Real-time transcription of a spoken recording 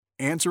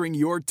answering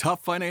your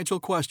tough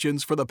financial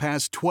questions for the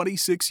past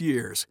 26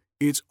 years.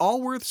 It's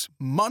Allworth's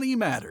Money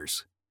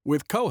Matters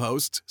with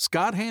co-hosts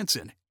Scott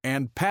Hanson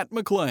and Pat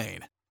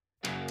McClain.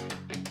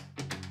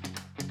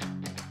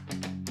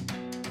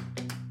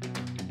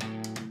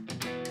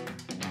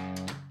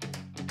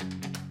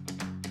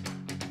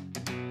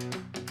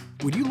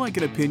 Would you like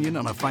an opinion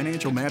on a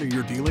financial matter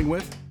you're dealing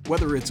with?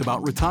 Whether it's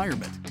about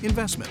retirement,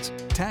 investments,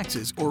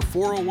 taxes, or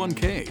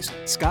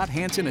 401ks, Scott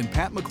Hanson and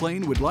Pat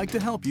McClain would like to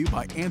help you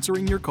by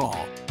answering your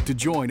call. To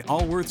join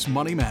Allworth's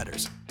Money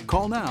Matters,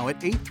 call now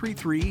at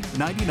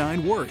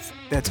 833-99-WORTH.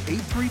 That's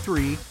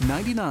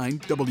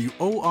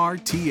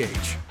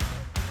 833-99-WORTH.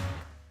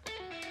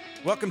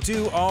 Welcome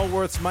to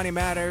Allworth's Money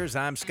Matters.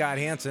 I'm Scott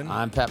Hanson.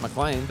 I'm Pat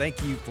McClain.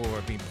 Thank you for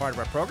being part of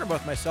our program.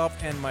 Both myself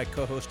and my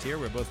co-host here,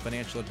 we're both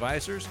financial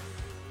advisors.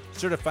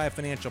 Certified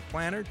financial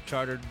planner,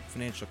 chartered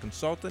financial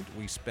consultant.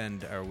 We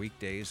spend our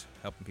weekdays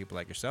helping people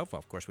like yourself. Well,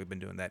 of course, we've been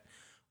doing that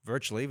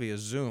virtually via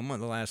Zoom in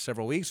the last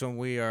several weeks when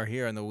we are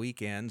here on the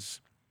weekends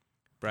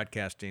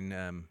broadcasting.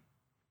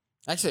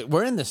 Actually,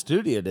 we're in the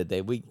studio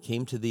today. We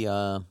came to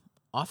the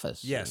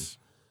office. Yes.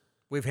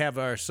 We have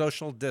our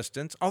social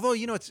distance. Although,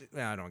 I don't get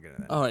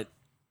into that. All right.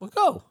 Well,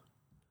 go.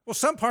 Well,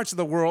 some parts of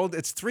the world,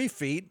 it's 3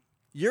 feet.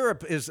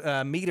 Europe is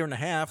 1.5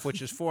 meters,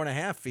 which is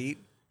 4.5 feet.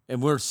 And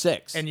we're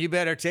 6. And you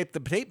better take the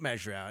tape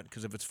measure out,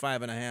 because if it's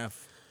 5.5.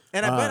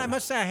 And I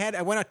must say,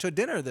 I went out to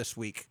dinner this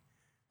week.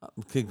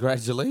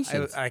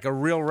 Congratulations. Like a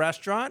real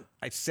restaurant.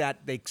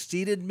 They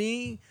seated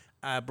me,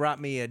 brought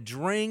me a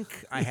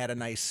drink. I had a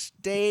nice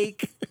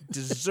steak,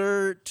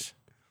 dessert.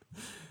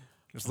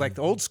 It was like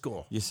the old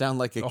school. You sound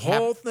like the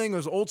whole thing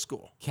was old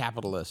school.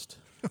 Capitalist.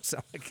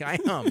 Sound like I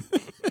am.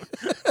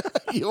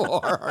 You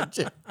are, aren't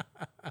you?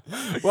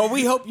 Well,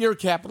 we hope you're a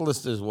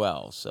capitalist as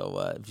well.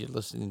 So if you're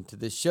listening to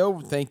this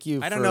show, thank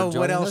you for joining us. I don't know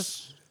what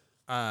else.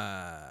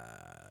 I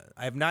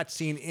have not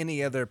seen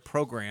any other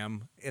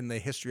program in the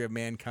history of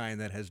mankind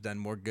that has done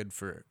more good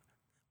for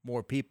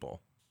more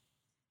people.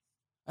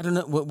 I don't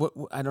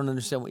know. I don't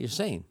understand what you're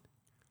saying.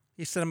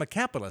 You said I'm a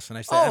capitalist, and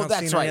I said I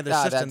don't see any other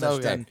system that's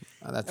done.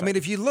 I mean,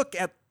 if you look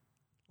at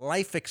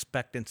life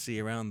expectancy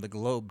around the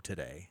globe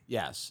today.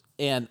 Yes,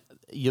 and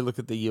you look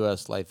at the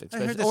U.S. life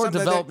expectancy or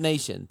developed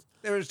nations.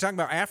 They were talking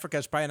about Africa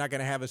is probably not going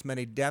to have as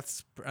many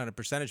deaths on a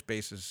percentage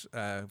basis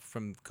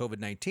from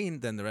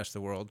COVID-19 than the rest of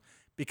the world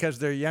because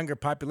they're a younger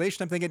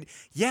population. I'm thinking,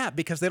 yeah,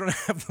 because they don't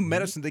have the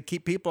medicine to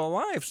keep people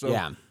alive. So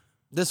yeah,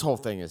 this whole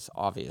thing is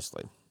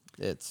obviously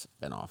it's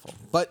been awful.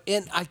 But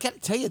I got to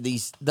tell you,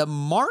 the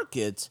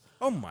markets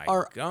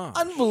are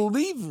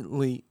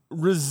unbelievably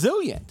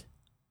resilient.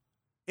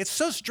 It's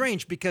so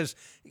strange because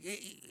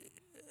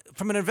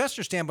from an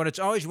investor standpoint, it's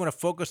always you want to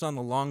focus on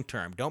the long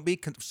term. Don't be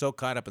so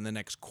caught up in the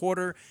next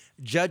quarter.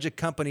 Judge a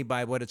company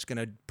by what it's going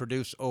to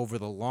produce over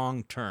the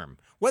long term.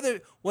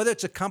 Whether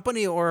it's a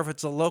company or if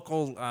it's a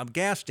local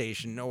gas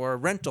station or a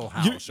rental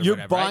house or you're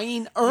whatever.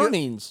 Buying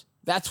earnings.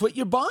 That's what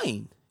you're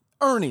buying.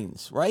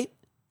 Earnings, right?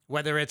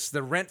 Whether it's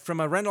the rent from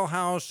a rental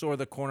house or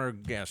the corner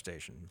gas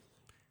station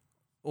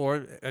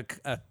or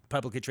a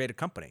publicly traded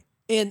company.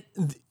 And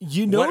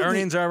what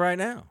earnings are right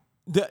now.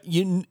 The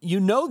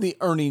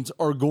earnings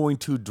are going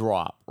to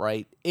drop,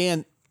 right?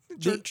 And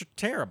they're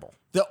terrible.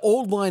 The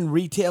old line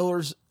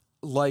retailers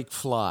like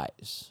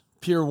flies.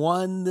 Pier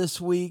 1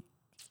 this week.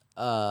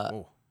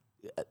 The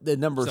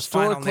number of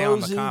store final nail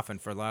in the closing. coffin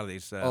for a lot of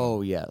these.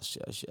 Yes.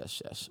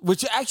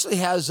 Which actually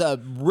has a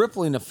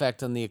rippling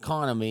effect on the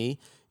economy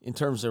in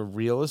terms of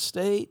real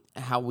estate,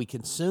 how we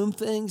consume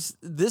things.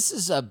 This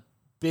is a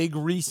big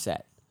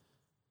reset.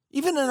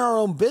 Even in our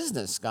own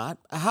business, Scott,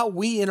 how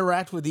we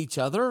interact with each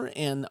other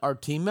and our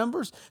team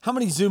members. How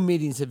many Zoom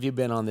meetings have you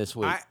been on this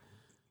week?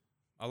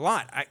 A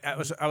lot. I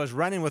was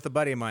running with a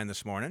buddy of mine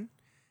this morning,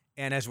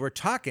 and as we're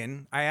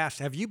talking, I asked,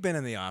 "Have you been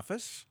in the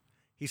office?"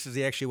 He says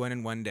he actually went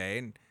in one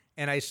day,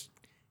 and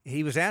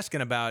he was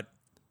asking about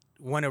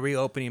when are we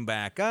opening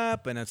back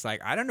up, and it's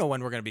like I don't know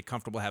when we're going to be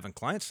comfortable having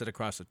clients sit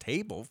across a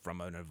table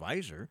from an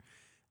advisor.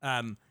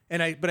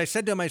 But I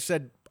said to him, I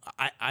said,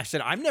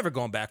 I'm never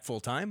going back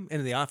full-time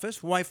into the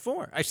office. Why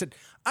for? I said,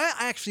 I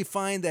actually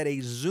find that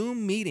a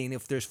Zoom meeting,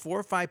 if there's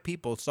 4 or 5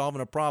 people solving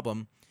a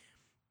problem,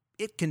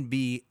 it can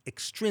be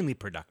extremely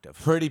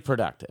productive. Pretty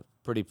productive.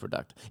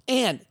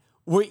 And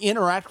we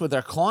interact with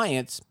our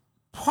clients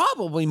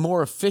probably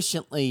more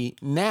efficiently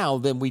now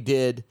than we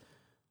did.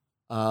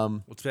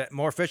 It's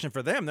more efficient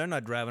for them. They're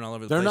not driving all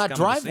over the place. They're not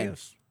driving, to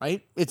see us.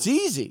 Right? It's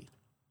easy.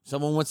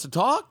 Someone wants to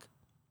talk.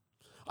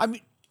 I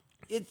mean,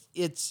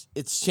 it's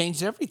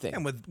changed everything.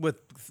 And with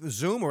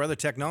Zoom or other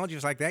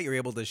technologies like that, you're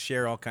able to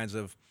share all kinds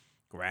of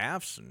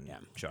graphs and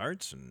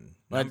charts and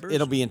numbers.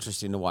 It'll be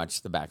interesting to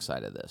watch the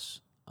backside of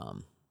this.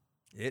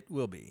 It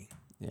will be.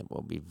 It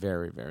will be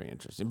very, very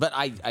interesting. But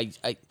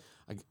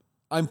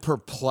I'm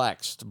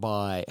perplexed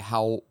by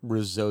how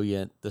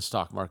resilient the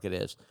stock market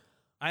is.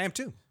 I am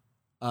too.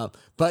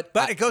 But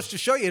it goes to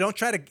show you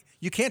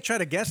you can't try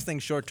to guess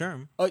things short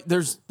term.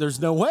 There's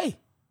no way.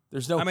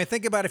 I mean,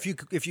 think about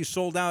if you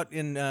sold out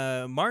in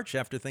March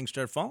after things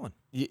started falling.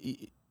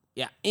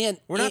 Yeah, and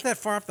We're not that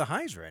far off the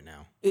highs right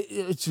now.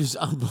 It's just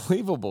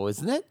unbelievable,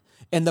 isn't it?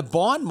 And the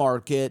bond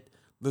market,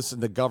 listen,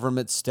 the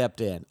government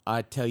stepped in.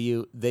 I tell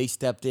you, they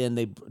stepped in.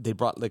 They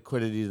brought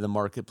liquidity to the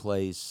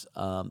marketplace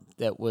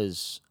that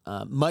was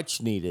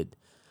much needed.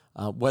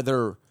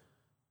 Whether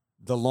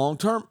the long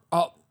term,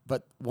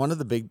 but one of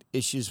the big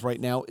issues right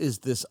now is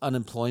this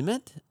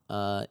unemployment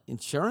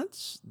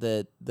insurance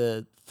that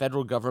the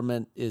federal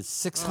government is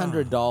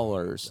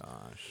 $600.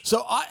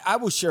 So I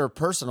will share a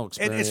personal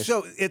experience.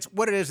 It's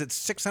what it is.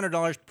 It's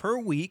 $600 per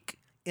week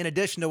in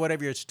addition to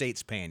whatever your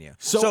state's paying you.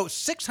 So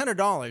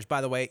 $600,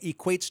 by the way,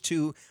 equates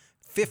to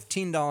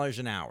 $15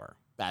 an hour.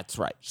 That's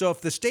right. So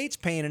if the state's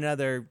paying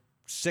another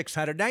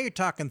 $600, now you're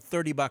talking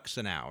 $30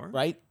 an hour.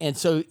 Right. And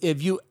so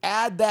if you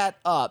add that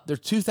up, there's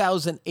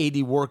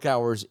 2,080 work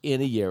hours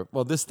in a year.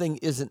 Well, this thing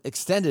isn't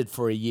extended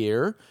for a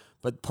year,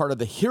 but part of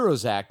the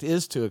HEROES Act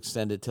is to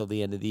extend it till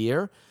the end of the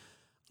year.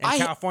 And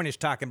California's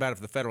talking about if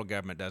the federal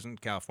government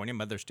doesn't. California,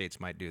 other states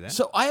might do that.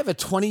 So I have a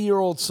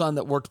 20-year-old son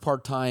that worked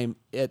part-time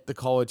at the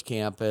college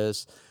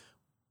campus.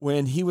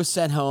 When he was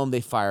sent home, they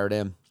fired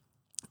him,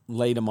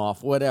 laid him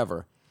off,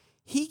 whatever.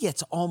 He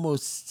gets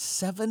almost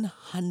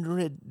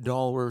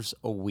 $700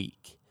 a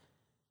week.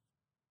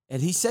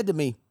 And he said to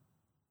me,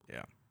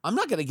 yeah, I'm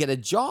not going to get a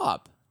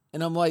job.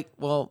 And I'm like,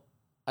 well,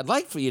 I'd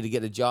like for you to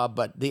get a job,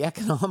 but the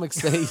economics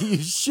say you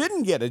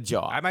shouldn't get a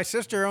job. My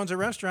sister owns a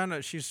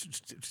restaurant. She's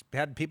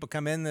had people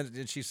come in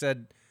and she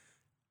said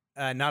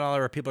not all of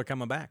her people are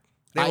coming back.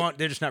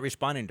 They're just not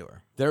responding to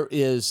her. There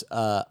is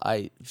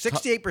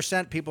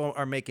 68% people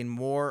are making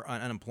more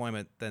on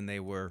unemployment than they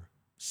were.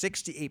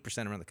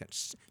 68% around the country.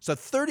 So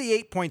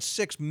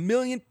 38.6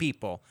 million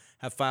people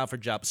have filed for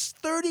jobs.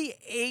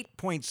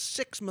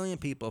 38.6 million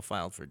people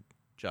filed for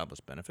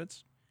jobless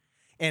benefits.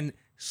 And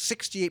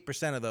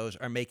 68% of those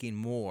are making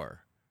more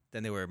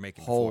than they were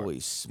making before.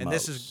 Holy smokes. And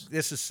this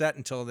is set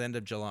until the end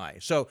of July.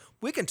 So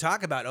we can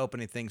talk about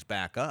opening things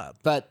back up.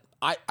 But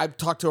I've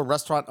talked to a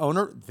restaurant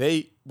owner.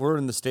 They were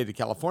in the state of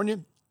California.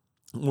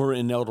 We're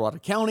in El Dorado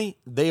County.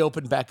 They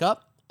opened back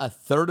up. A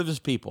third of his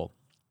people,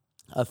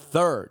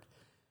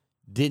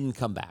 didn't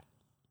come back.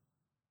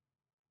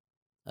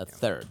 A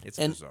third. It's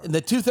and bizarre.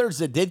 the 2/3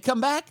 that did come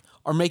back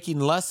are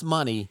making less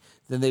money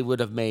than they would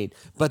have made.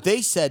 But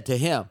they said to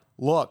him,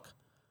 look,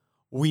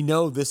 we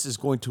know this is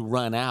going to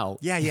run out.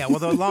 Yeah. Well,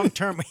 the long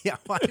term, yeah.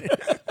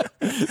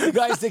 The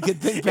guys that can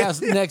think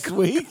past next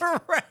week.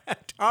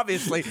 Correct.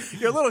 Obviously,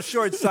 you're a little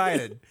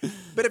short-sighted.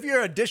 But if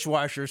you're a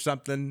dishwasher or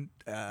something,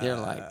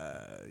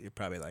 you're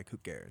probably like, who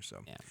cares?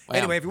 So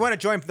Anyway, if you want to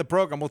join the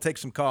program, we'll take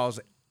some calls.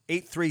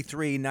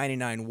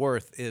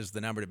 833-99-WORTH is the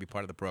number to be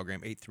part of the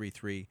program.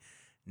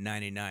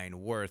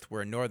 833-99-WORTH.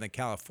 We're in Northern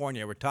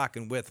California. We're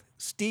talking with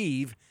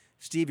Steve.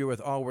 Steve, you're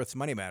with Allworth's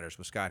Money Matters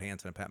with Scott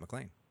Hanson and Pat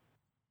McClain.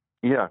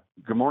 Yeah.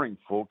 Good morning,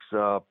 folks.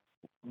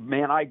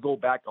 Man, I go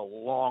back a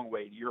long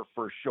way to your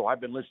first show.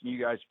 I've been listening to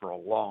you guys for a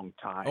long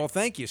time. Oh,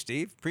 thank you,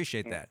 Steve.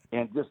 Appreciate that.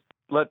 And just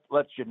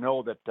let you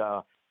know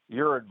that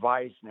your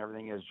advice and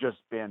everything has just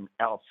been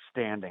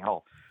outstanding.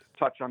 I'll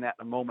touch on that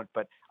in a moment,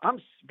 but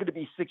I'm going to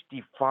be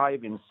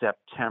 65 in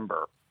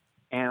September,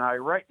 and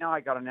right now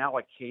I got an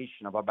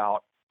allocation of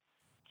about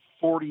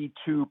 42%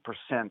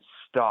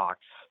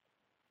 stocks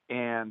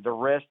and the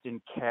rest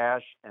in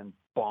cash and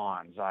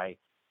bonds. I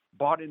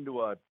bought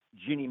into a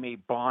Ginnie Mae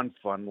bond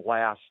fund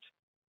last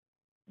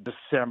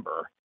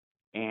December,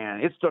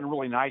 and it's done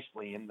really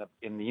nicely in the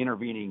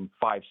intervening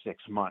 5-6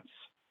 months.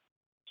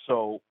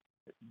 So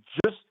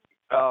just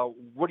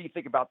what do you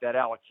think about that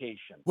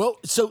allocation? Well,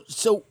 so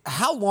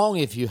how long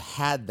have you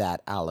had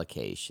that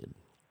allocation?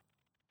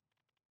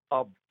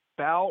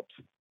 About,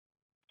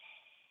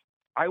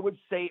 I would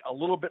say a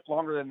little bit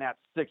longer than that,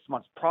 6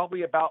 months,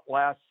 probably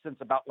since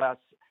about last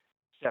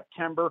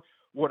September.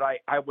 I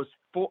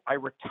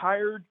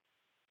retired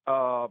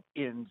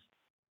in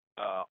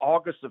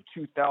August of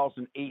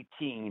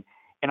 2018,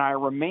 and I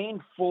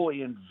remained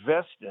fully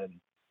invested.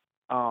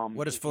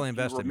 What does fully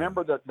invested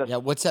remember mean?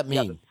 What's that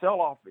mean? The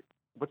sell-off.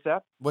 What's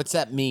that? What's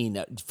that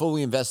mean?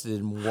 Fully invested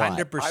in what?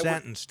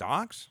 100% in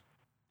stocks?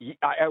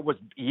 I was,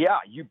 yeah,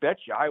 you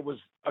betcha. I was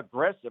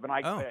aggressive, and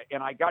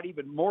I got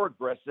even more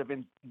aggressive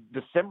in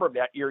December of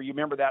that year. You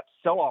remember that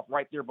sell-off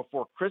right there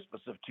before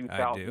Christmas of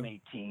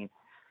 2018,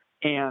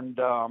 and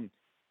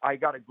I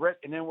got aggressive.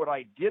 And then what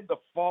I did the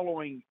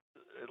following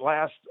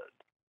last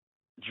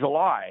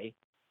July,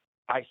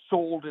 I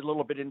sold a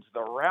little bit into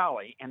the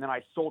rally, and then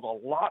I sold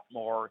a lot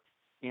more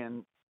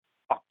in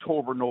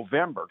October,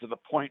 November, to the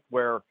point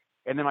where,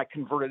 and then I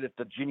converted it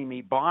to Ginnie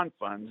Mae bond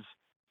funds,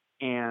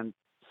 and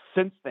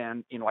since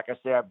then, like I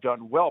say, I've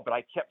done well, but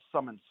I kept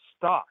some in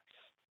stocks.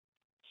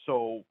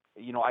 So,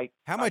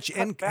 how much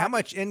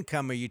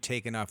income are you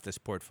taking off this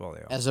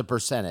portfolio as a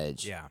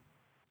percentage? Yeah.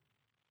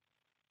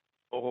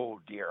 Oh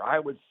dear, I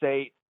would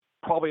say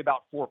probably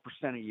about 4%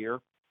 a year.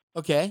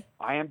 Okay.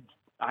 I am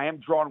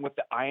drawing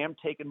I am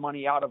taking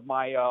money out of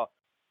my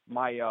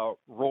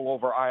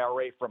rollover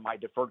IRA from my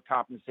deferred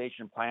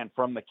compensation plan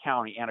from the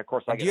county, and of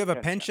course, Do you have a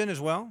pension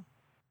as well?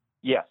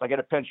 Yes, I get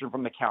a pension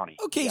from the county.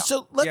 Okay, yeah.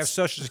 so Do you have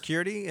Social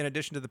Security in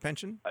addition to the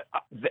pension?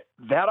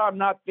 That I'm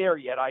not there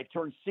yet. I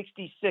turn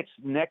 66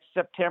 next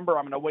September.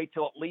 I'm going to wait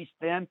till at least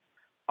then.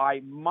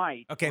 I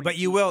might. Okay, but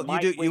you will.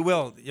 You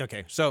will.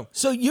 Okay, so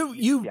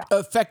you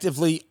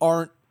effectively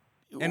aren't.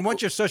 And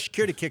once your Social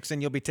Security kicks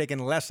in, you'll be taking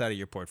less out of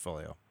your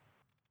portfolio.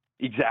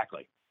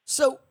 Exactly.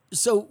 So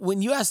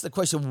when you ask the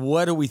question,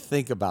 what do we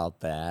think about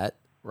that?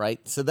 Right.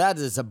 So that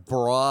is a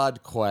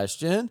broad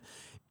question.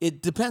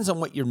 It depends on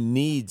what your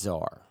needs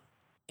are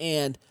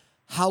and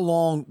how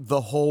long the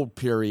hold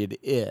period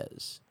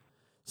is.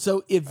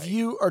 So if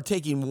you are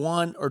taking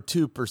 1 or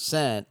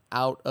 2%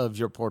 out of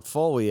your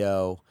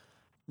portfolio,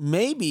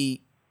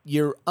 maybe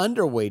you're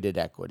underweighted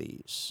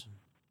equities.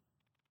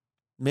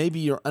 Maybe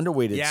you're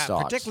underweighted stocks.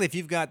 Yeah, particularly if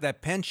you've got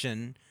that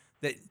pension.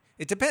 That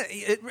it depends.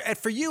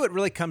 For you, it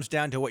really comes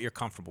down to what you're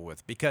comfortable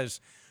with,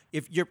 because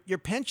if your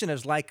pension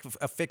is like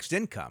a fixed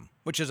income,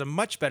 which is a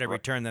much better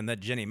return than that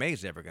Ginnie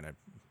Mae's ever going to.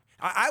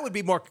 I would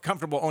be more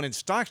comfortable owning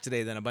stocks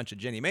today than a bunch of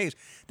Ginnie Mae's.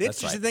 The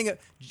interesting thing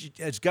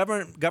is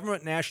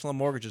government National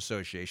Mortgage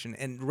Association,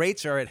 and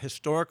rates are at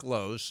historic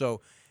lows.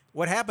 So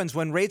what happens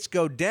when rates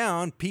go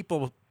down?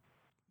 People,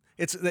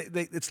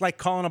 it's like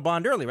calling a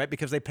bond early, right?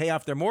 Because they pay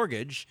off their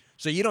mortgage,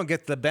 so you don't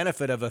get the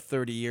benefit of a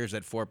 30 years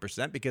at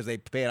 4% because they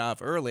pay it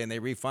off early and they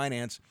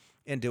refinance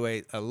into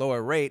a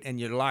lower rate, and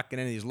you're locking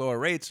in these lower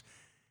rates.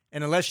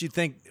 And unless you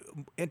think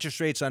interest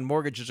rates on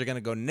mortgages are going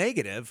to go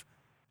negative,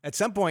 at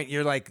some point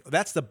you're like,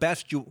 that's the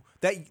best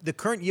the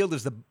current yield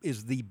is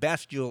the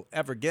best you'll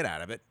ever get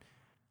out of it.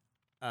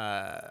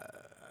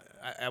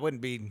 I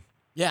wouldn't be.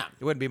 Yeah,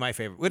 it wouldn't be my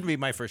favorite. Wouldn't be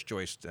my first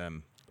choice.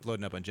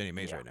 Loading up on Ginnie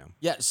Mae's right now.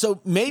 Yeah,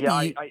 so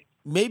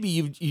maybe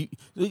you.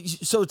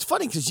 So it's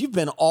funny because you've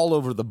been all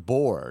over the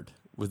board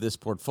with this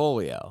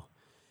portfolio,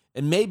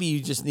 and maybe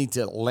you just need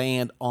to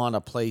land on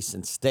a place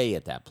and stay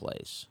at that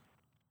place.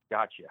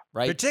 Gotcha.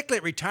 Right. Particularly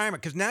at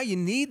retirement, because now you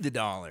need the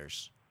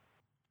dollars.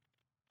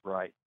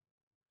 Right.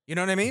 You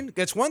know what I mean?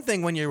 It's one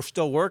thing when you're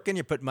still working,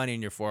 you put money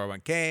in your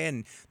 401k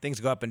and things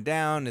go up and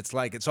down. It's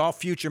like it's all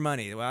future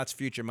money. Well, it's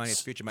future money.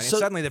 It's future money. And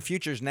suddenly the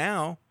future's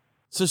now.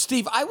 So,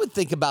 Steve, I would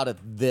think about it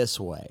this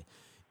way.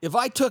 If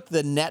I took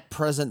the net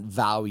present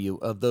value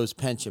of those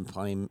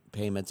pension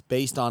payments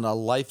based on a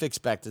life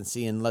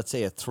expectancy and let's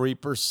say a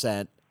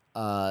 3%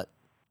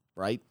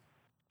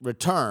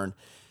 return,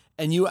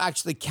 and you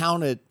actually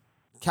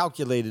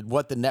calculated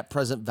what the net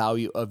present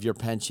value of your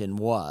pension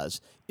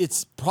was,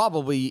 it's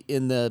probably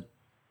in the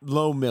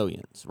low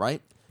millions,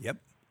 right? Yep.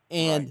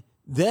 And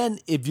then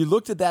if you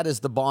looked at that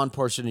as the bond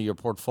portion of your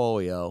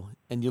portfolio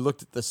and you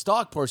looked at the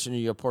stock portion of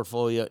your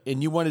portfolio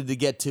and you wanted to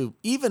get to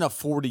even a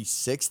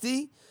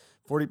 40-60,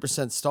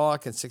 40%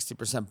 stock and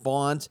 60%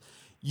 bonds,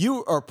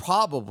 you are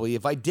probably,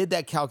 if I did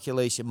that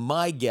calculation,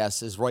 my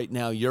guess is right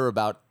now you're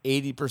about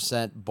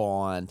 80%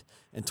 bond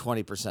and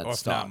 20% stock.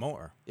 If not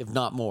more. If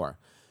not more.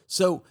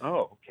 So,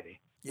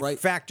 okay.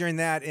 Right. Factoring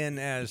that in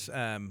as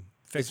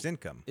fixed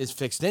income. Is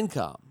fixed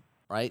income.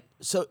 Right.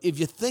 So if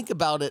you think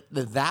about it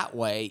that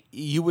way,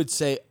 you would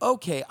say,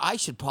 okay, I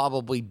should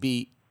probably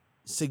be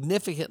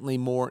significantly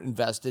more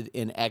invested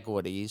in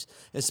equities,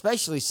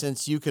 especially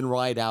since you can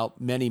ride out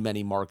many,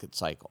 many market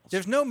cycles.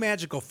 There's no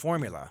magical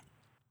formula.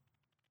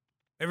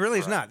 It really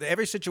is not.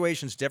 Every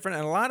situation is different,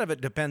 and a lot of it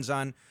depends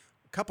on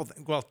a couple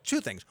things. Well, two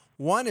things.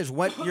 One is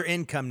what your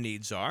income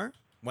needs are,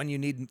 when you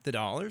need the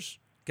dollars.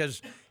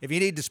 Because if you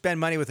need to spend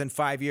money within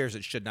 5 years,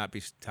 it should not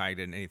be tied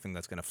in anything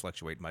that's going to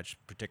fluctuate much,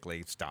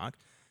 particularly stock.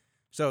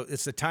 So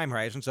it's the time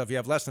horizon. So if you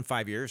have less than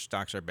 5 years,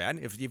 stocks are bad.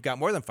 If you've got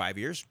more than 5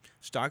 years,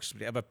 stocks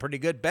have a pretty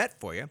good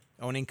bet for you,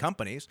 owning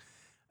companies.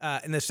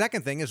 And the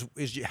second thing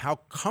is how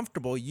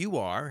comfortable you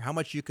are, how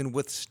much you can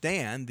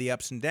withstand the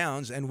ups and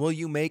downs, and will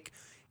you make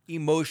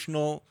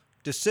emotional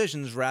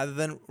decisions rather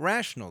than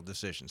rational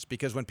decisions?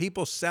 Because when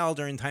people sell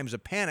during times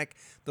of panic,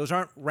 those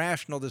aren't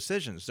rational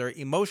decisions. They're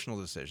emotional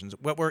decisions.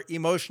 Well, we're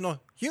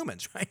emotional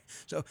humans, right?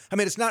 So, I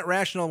mean, it's not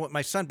rational.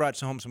 My son brought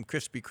home some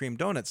Krispy Kreme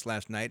donuts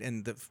last night,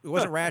 and it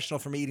wasn't rational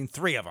for me eating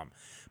 3 of them.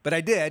 But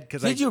I did.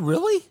 Did you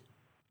really?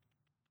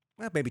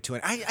 Well, maybe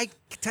 2. I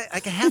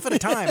like half at a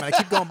time, and I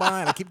keep going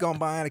by, and I keep going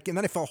by, and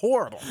then I felt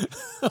horrible.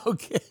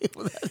 Okay.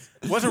 Well,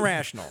 it wasn't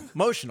rational.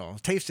 Emotional.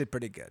 It tasted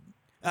pretty good.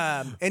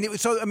 And it was,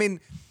 so, I mean,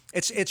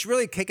 it's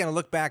really taking a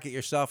look back at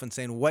yourself and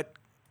saying,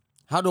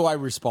 how do I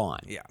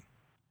respond? Yeah.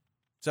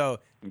 So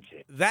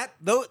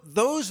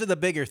those are the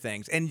bigger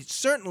things. And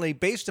certainly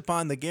based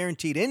upon the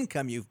guaranteed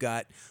income you've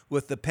got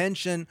with the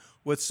pension,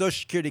 with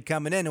Social Security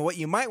coming in, and what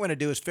you might want to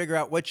do is figure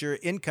out what your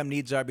income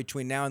needs are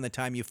between now and the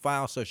time you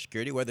file Social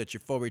Security, whether it's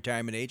your full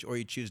retirement age or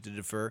you choose to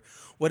defer,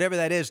 whatever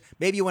that is.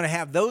 Maybe you want to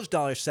have those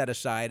dollars set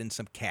aside in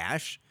some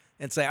cash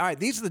and say, all right,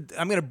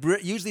 I'm going to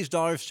use these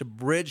dollars to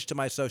bridge to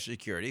my Social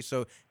Security.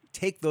 So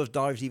take those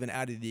dollars even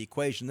out of the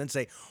equation, then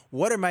say,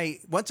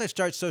 once I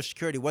start Social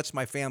Security, what's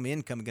my family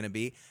income going to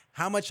be?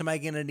 How much am I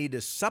going to need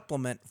to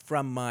supplement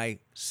from my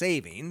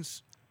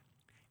savings?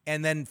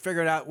 And then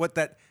figure out what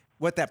that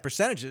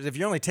percentage is. If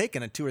you're only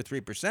taking a 2 or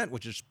 3%,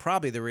 which is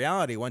probably the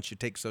reality once you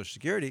take Social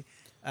Security,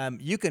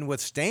 you can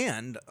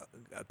withstand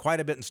quite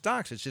a bit in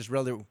stocks. It's just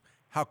really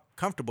how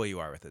comfortable you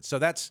are with it. So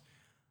that's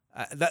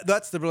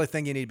the really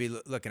thing you need to be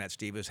looking at,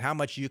 Steve, is how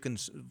much you can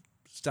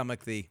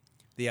stomach the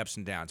ups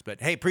and downs. But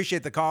hey,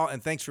 appreciate the call,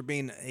 and thanks for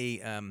being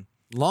a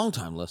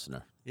long-time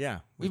listener. Yeah,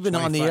 we've been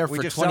on the air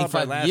for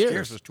 25 last years. Year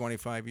was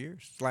 25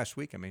 years. Last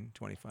week,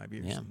 25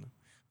 years. Yeah.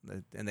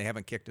 And they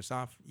haven't kicked us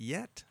off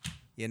yet.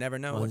 You never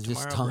know well, what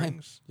tomorrow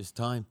brings. Just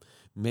time.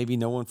 Maybe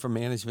no one from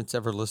management's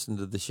ever listened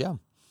to the show.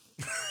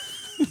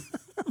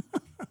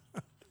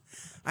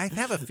 I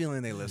have a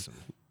feeling they listen.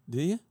 Do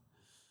you?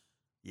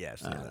 Yes,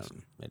 they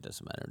listen. It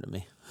doesn't matter to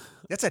me.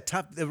 That's a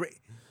tough...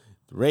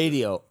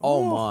 Radio.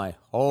 Oh, my.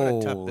 What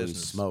a tough Holy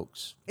business.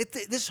 smokes.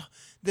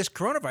 This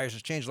coronavirus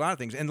has changed a lot of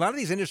things. And a lot of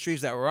these industries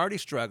that were already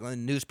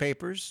struggling,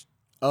 newspapers...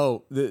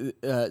 Oh,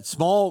 the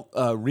small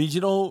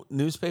regional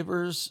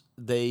newspapers,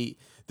 they've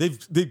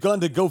gone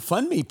to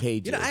GoFundMe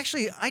pages.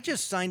 Actually, I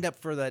just signed up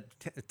for that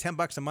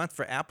 $10 a month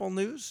for Apple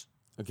News.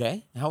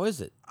 Okay, how is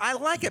it? I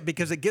like it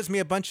because it gives me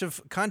a bunch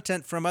of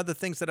content from other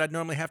things that I'd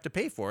normally have to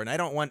pay for, and I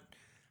don't.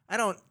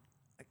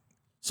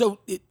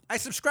 So I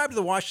subscribe to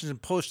the Washington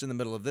Post in the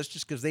middle of this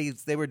just because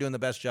they were doing the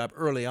best job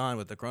early on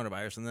with the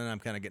coronavirus, and then I'm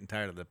kind of getting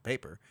tired of the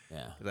paper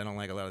because I don't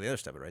like a lot of the other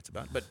stuff it writes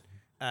about. But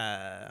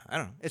I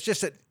don't know. It's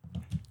just that.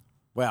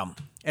 Well,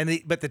 and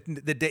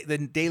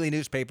the daily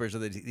newspapers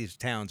of these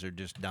towns are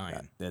just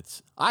dying.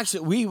 That's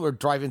actually, we were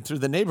driving through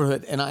the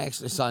neighborhood, and I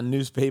actually saw a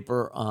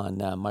newspaper on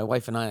my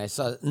wife and I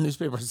saw a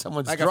newspaper on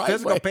someone's driveway. A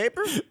physical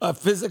paper? A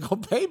physical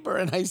paper,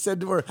 and I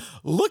said to her,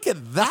 "Look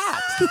at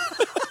that."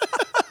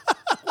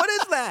 What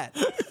is that?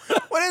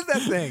 What is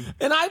that thing?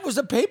 And I was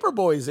a paper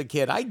boy as a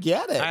kid. I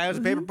get it. I was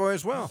a paper boy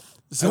as well.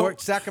 So I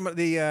worked Sacramento,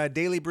 the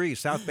Daily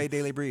Breeze, South Bay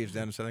Daily Breeze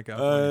down in Southern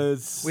California.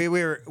 We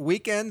were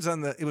weekends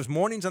it was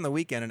mornings on the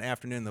weekend and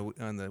afternoon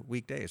on the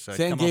weekdays. So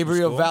San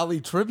Gabriel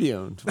Valley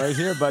Tribune, right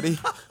here, buddy.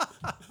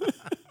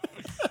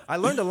 I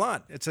learned a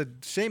lot. It's a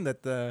shame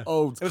that it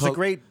was a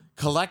great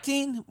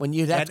collecting when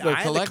you'd have to go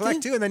collecting. I had to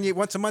collect too, and then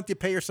once a month you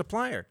pay your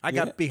supplier. I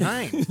got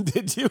behind.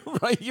 Did you?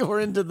 Right, you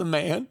were into the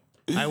man.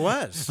 I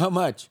was. How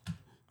much?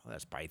 Well,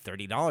 that's probably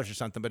 $30 or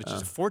something, but it's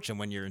just a fortune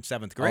when you're in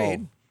 7th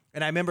grade.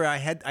 And I remember I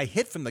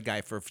hid from the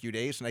guy for a few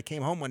days, and I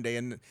came home one day,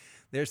 and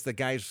there's the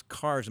guy's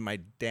cars in my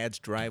dad's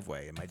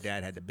driveway, and my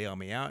dad had to bail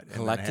me out. And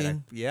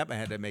collecting? I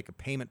had to make a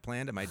payment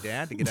plan to my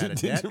dad to get out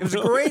of debt. It was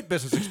a great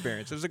business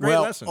experience. It was a great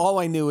lesson. All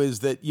I knew is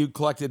that you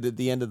collected at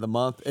the end of the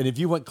month, and if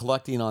you went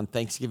collecting on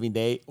Thanksgiving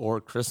Day or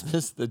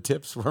Christmas, the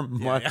tips were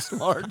much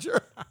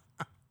larger.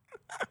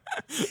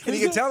 And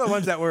you could tell the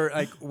ones that were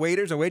like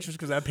waiters and waitresses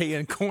because I pay you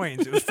in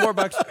coins. It was $4.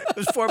 It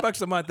was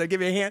 $4 a month. They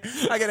give you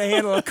I got a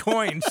handle of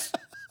coins.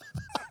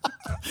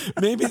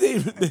 Maybe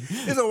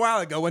it was a while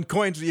ago when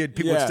coins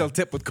people would still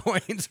tip with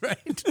coins,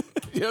 right?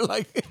 You're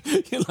like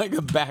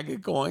a bag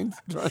of coins.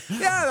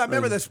 Yeah, I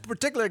remember this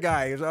particular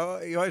guy.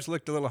 He always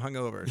looked a little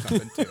hungover or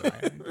something too.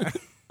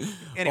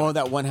 Anyway.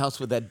 That one house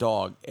with that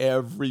dog.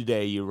 Every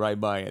day you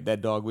ride by it,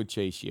 that dog would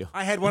chase you.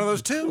 I had one of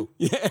those too.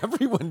 Yeah,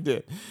 everyone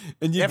did.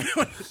 And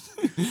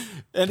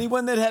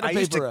anyone that had a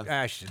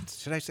paper.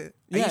 Should I say?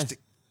 Yes.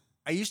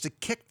 I used to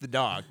kick the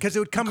dog because it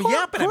would come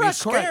yapping at me,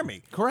 scare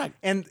me. Correct.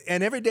 And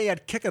every day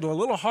I'd kick it a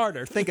little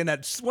harder, thinking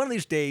that one of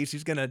these days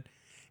he's gonna.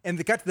 And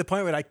it got to the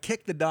point where I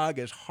kicked the dog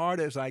as hard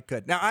as I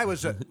could. Now I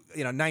was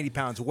 90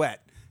 pounds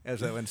wet in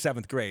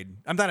 7th grade.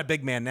 I'm not a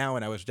big man now,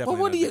 and I was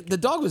definitely. Well, the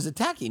dog was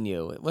attacking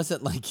you. It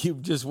wasn't like you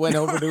just went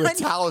over to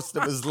its house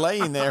that was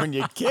laying there and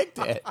you kicked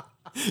it.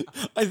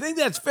 I think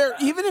that's fair,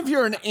 even if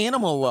you're an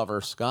animal lover,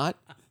 Scott.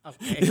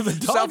 Okay. If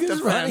a dog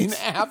is running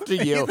after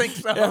you think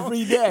so?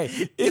 every day,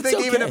 you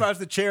think even if I was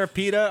the chair of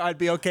PETA, I'd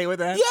be okay with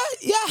that?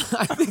 Yeah,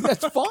 I think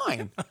that's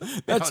fine.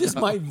 That's just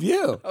my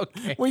view.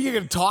 Okay. Well, you're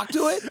going to talk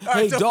to it? All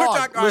Hey, right, so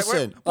dog,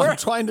 listen, I'm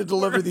trying to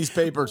deliver these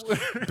papers.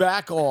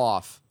 Back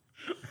off.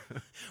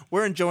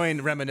 We're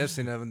enjoying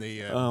reminiscing of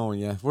the... oh,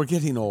 yeah. We're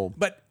getting old.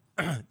 But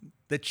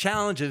the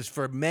challenges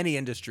for many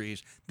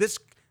industries, this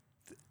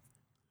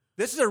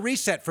is a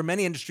reset for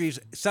many industries.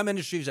 Some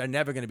industries are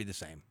never going to be the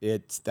same.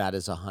 That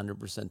is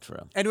 100% true.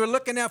 And we're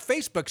looking now,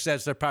 Facebook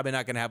says they're probably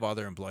not going to have all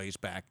their employees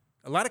back.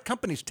 A lot of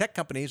companies, tech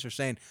companies, are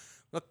saying,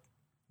 look,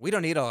 we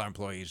don't need all our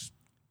employees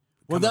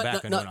coming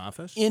back into an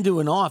office. Into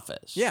an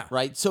office. Yeah.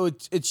 Right? So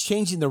it's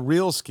changing the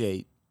real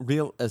estate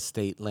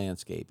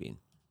landscaping.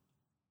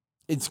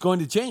 It's going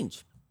to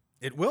change.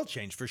 It will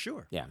change for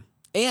sure. Yeah.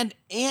 And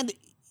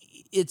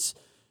it's,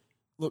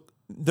 look,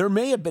 there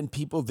may have been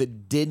people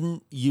that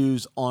didn't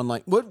use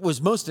online. What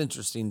was most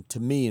interesting to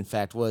me, in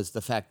fact, was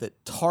the fact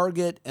that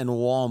Target and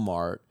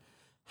Walmart,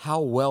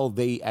 how well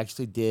they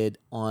actually did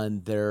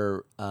on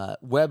their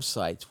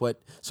websites.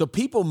 So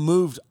people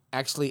moved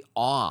actually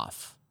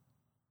off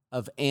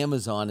of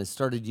Amazon and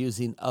started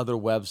using other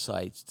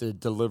websites to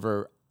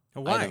deliver.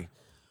 Why? items.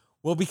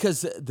 Well,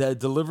 because the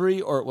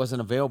delivery or it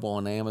wasn't available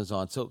on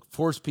Amazon, so it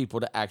forced people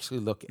to actually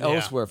look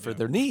elsewhere for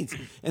their needs,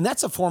 and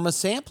that's a form of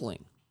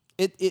sampling.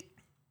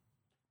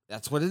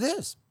 That's what it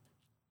is.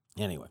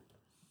 Anyway.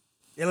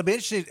 It'll be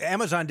interesting.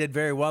 Amazon did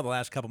very well the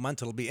last couple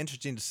months. It'll be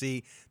interesting to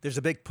see. There's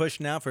a big push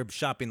now for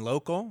shopping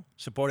local,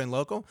 supporting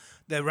local.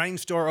 The Rain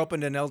store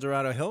opened in El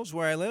Dorado Hills,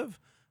 where I live.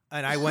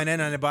 and I went in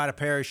and I bought a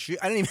pair of shoes.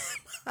 I didn't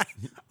even.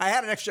 I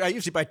had an extra. I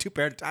usually buy 2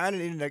 pairs at a time.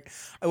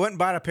 I went and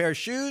bought a pair of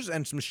shoes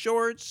and some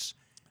shorts.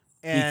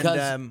 And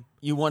because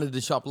you wanted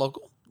to shop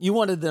local. You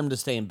wanted them to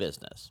stay in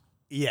business.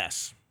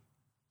 Yes.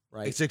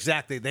 Right. It's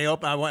exactly. They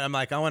open. I'm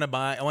like, I want to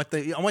buy. I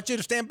want you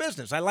to stay in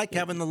business. I like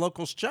having the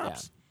local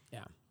shops.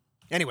 Yeah.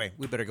 Anyway,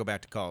 we better go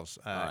back to calls.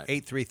 Right.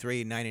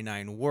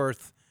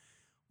 833-99-WORTH.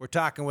 We're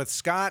talking with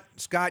Scott.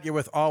 Scott, you're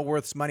with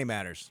Allworth's Money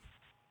Matters.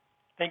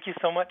 Thank you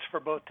so much for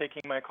both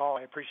taking my call.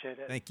 I appreciate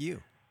it. Thank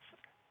you.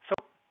 So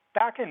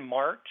back in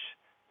March,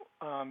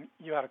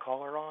 you had a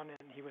caller on,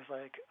 and he was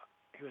like,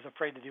 he was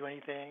afraid to do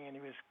anything, and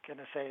he was going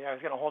to say, I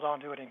was going to hold on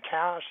to it in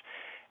cash.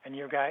 And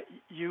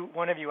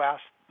one of you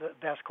asked the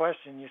best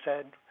question. You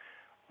said,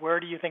 where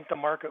do you think the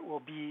market will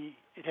be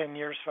 10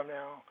 years from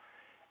now?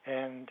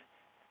 And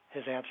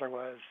his answer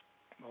was,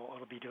 well,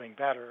 it'll be doing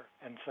better.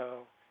 And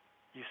so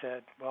you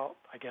said, well,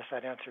 I guess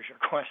that answers your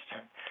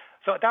question.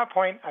 So at that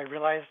point, I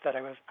realized that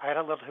I had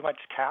a little too much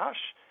cash,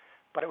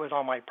 but it was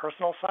on my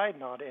personal side,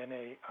 not in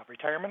a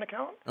retirement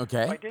account.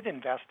 Okay. So I did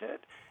invest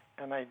it,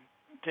 and I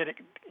did it,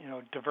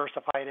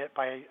 diversified it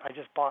by, I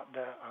just bought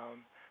the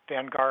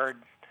Vanguard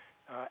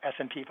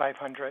S&P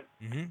 500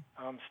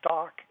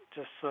 stock,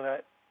 just so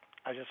that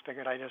I just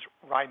figured I'd just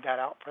ride that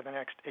out for the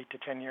next 8 to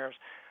 10 years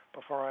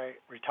before I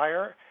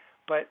retire.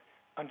 But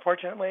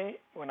unfortunately,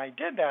 when I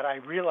did that, I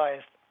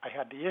realized I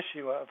had the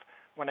issue of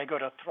when I go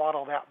to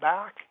throttle that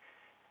back,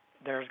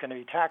 there's going to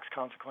be tax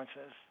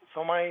consequences.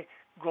 So my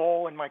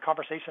goal in my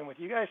conversation with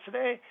you guys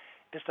today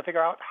is to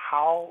figure out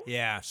how.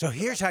 Yeah. So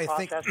here's how I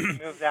think. To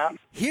move that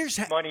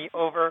money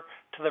over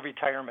to the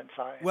retirement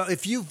side. Well,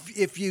 if you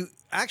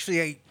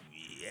actually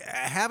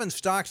having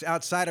stocks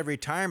outside of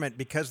retirement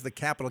because of the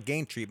capital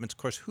gain treatments, of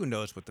course, who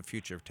knows what the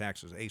future of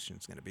taxation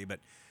is going to be, but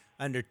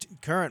under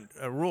current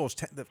rules,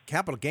 the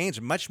capital gains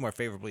are much more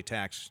favorably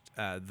taxed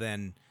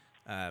than.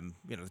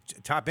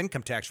 Top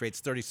income tax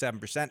rate's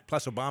 37%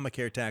 plus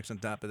Obamacare tax on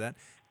top of that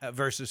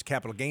versus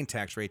capital gain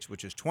tax rates,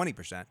 which is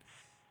 20%.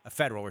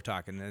 Federal, we're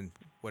talking, and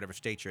whatever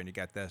state you're in, you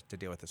got that to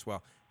deal with as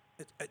well.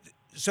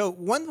 So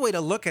one way to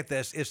look at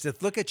this is to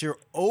look at your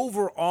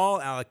overall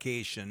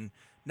allocation,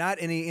 not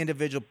any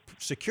individual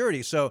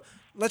security. So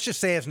let's just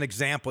say, as an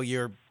example,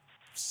 you're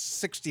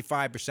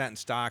 65% in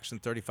stocks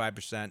and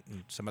 35%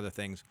 in some other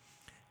things.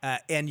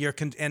 And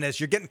as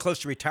you're getting close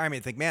to retirement,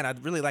 you think, man,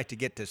 I'd really like to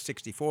get to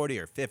 60-40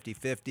 or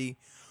 50-50.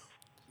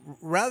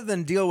 Rather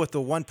than deal with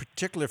the one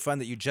particular fund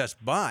that you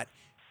just bought,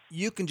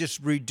 you can just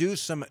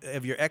reduce some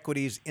of your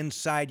equities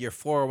inside your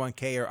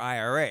 401k or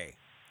IRA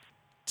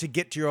to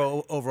get to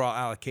your overall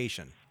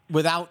allocation.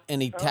 Without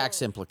any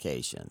tax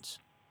implications.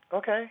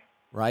 Okay.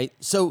 Right?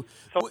 So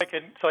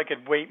I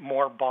could weight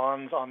more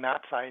bonds on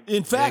that side.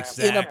 In fact,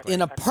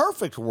 in a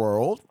perfect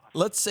world,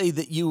 let's say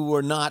that you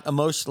were not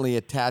emotionally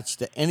attached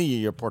to any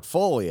of your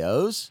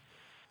portfolios.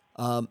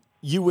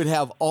 You would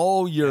have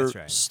all your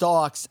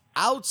stocks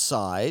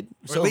outside.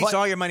 Or at least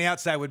all your money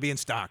outside would be in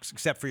stocks,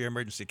 except for your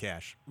emergency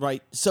cash.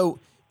 Right. So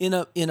in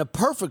a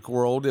perfect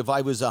world, if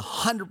I was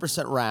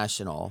 100%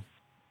 rational,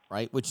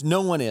 right, which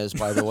no one is,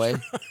 by the way,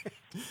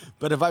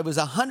 but if I was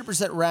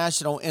 100%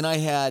 rational and I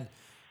had,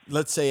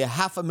 let's say,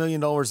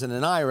 $500,000 in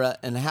an IRA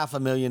and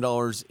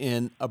 $500,000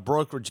 in a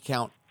brokerage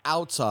account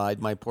outside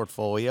my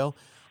portfolio,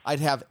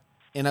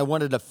 and I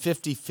wanted a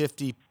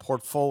 50-50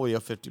 portfolio,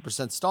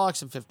 50%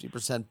 stocks and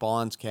 50%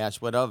 bonds, cash,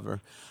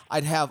 whatever.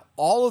 I'd have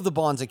all of the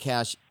bonds and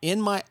cash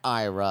in my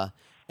IRA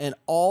and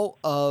all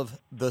of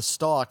the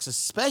stocks,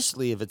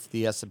 especially if it's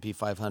the S&P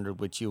 500,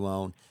 which you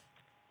own,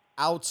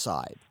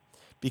 outside.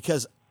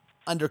 Because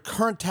under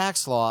current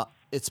tax law,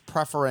 it's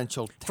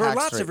preferential tax for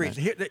lots treatment.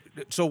 of reasons.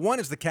 So one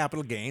is the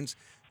capital gains.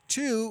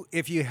 Two,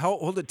 if you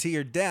hold it to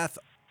your death,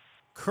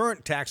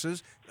 current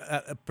taxes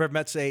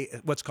permits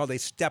what's called a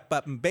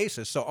step-up in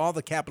basis. So all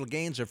the capital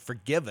gains are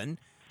forgiven,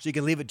 so you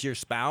can leave it to your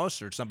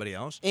spouse or somebody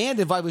else. And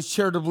if I was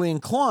charitably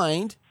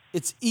inclined,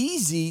 it's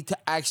easy to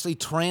actually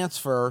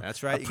transfer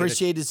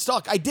appreciated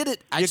stock. I did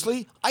it,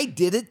 actually. I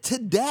did it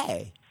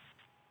today.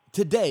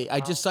 I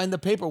just signed the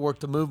paperwork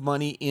to move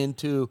money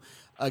into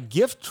a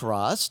gift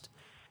trust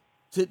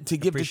to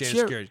give the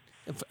share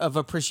of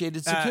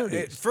appreciated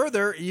securities.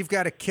 Further, you've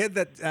got a kid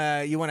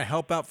that you want to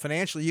help out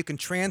financially. You can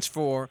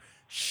transfer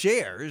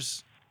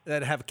shares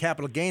that have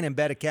capital gain,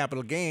 embedded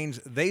capital gains.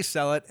 They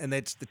sell it, and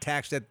it's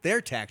taxed at their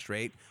tax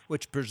rate,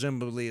 which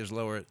presumably is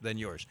lower than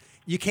yours.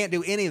 You can't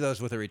do any of those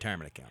with a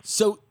retirement account.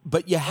 So,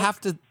 but you have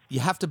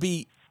to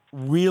be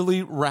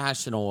really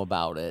rational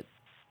about it,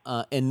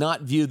 and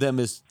not view them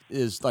as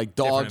like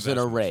dogs in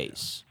a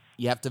race.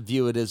 You have to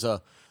view it as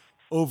a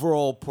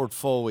overall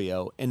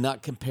portfolio and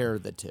not compare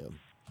the two.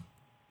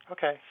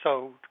 Okay,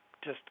 so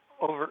just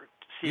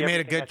you made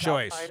a good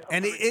choice.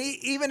 And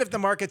even if the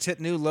markets hit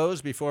new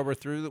lows before we're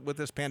through with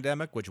this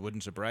pandemic, which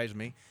wouldn't surprise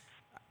me,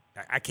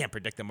 I can't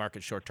predict the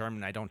market short term,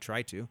 and I don't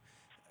try to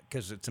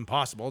because it's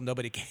impossible.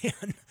 Nobody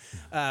can.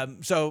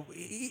 So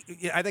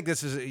I think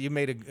this is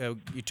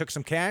you took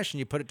some cash and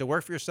you put it to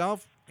work for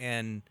yourself,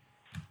 and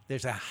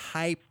there's a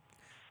high.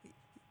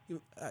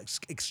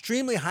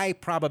 extremely high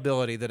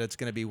probability that it's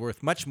going to be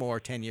worth much more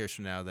 10 years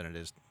from now than it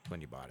is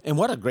when you bought it. And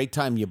what a great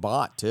time you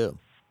bought, too.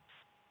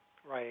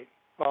 Right.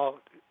 Well,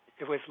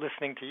 it was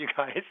listening to you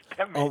guys.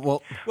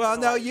 Well,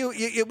 no,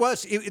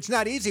 it's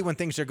not easy when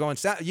things are going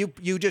south.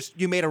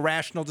 You made a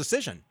rational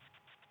decision.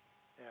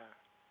 Yeah.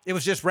 It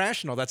was just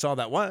rational. That's all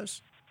that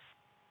was.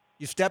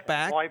 You step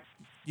back.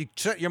 You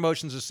set your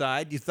emotions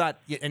aside. You thought,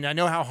 and I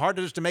know how hard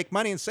it is to make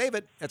money and save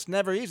it. That's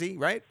never easy,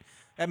 right?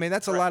 I mean,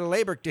 that's a lot of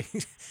labor.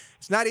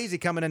 It's not easy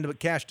coming into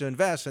cash to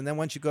invest. And then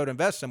once you go to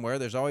invest somewhere,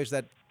 there's always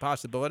that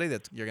possibility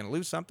that you're going to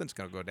lose something. It's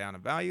going to go down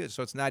in value.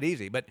 So it's not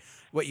easy. But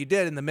what you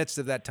did in the midst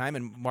of that time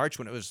in March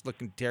when it was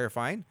looking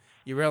terrifying,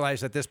 you realize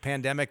that this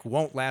pandemic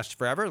won't last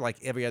forever, like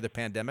every other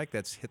pandemic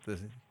that's hit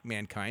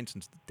mankind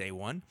since day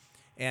one.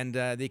 And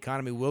the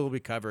economy will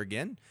recover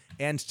again.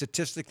 And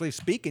statistically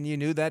speaking, you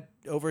knew that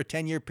over a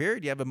 10-year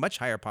period, you have a much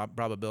higher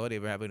probability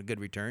of having a good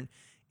return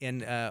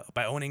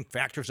by owning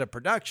factors of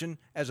production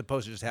as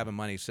opposed to just having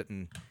money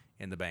sitting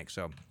in the bank.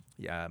 So,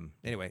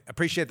 anyway,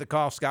 appreciate the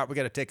call, Scott. We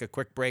got to take a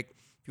quick break.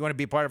 If you want to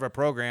be part of our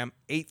program,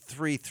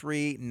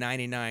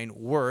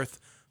 833-99-WORTH.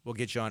 We'll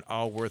get you on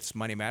Allworth's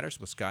Money Matters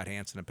with Scott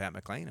Hanson and Pat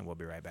McClain, and we'll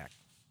be right back.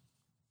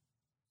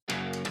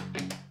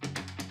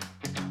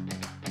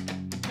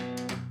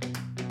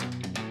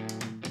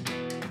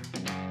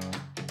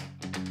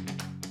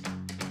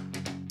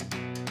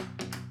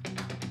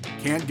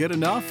 Can't get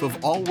enough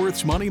of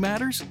Allworth's Money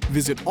Matters?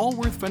 Visit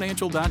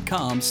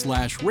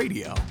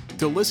allworthfinancial.com/radio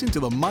to listen to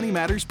the Money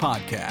Matters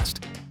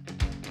podcast.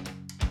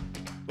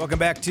 Welcome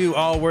back to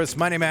Allworth's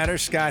Money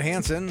Matters. Scott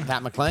Hanson.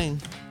 Pat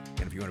McClain.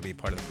 And if you want to be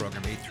part of the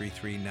program,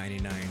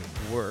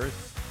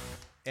 833-99-WORTH.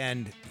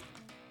 And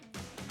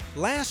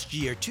last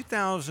year,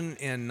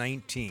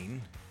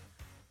 2019,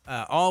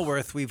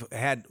 Allworth, we've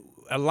had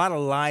a lot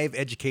of live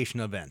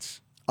educational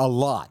events. A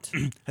lot.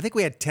 I think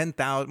we had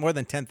more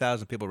than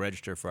 10,000 people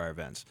register for our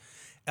events.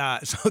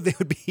 So they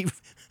would be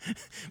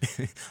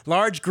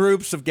large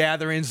groups of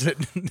gatherings that,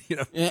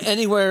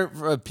 Anywhere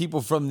for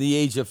people from the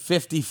age of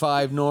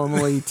 55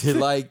 normally to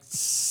like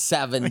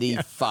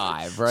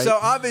 75, right? So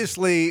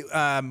obviously,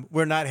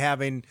 we're not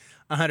having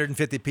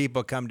 150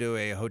 people come to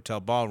a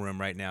hotel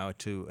ballroom right now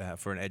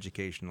for an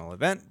educational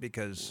event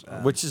because...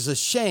 Which is a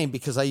shame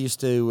because I used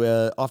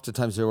to,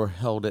 oftentimes they were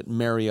held at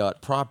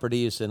Marriott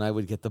properties and I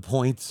would get the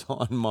points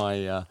on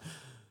my...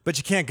 But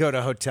you can't go to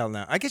a hotel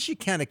now. I guess you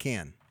kind of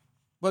can.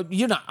 Well,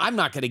 I'm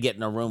not going to get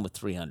in a room with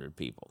 300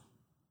 people.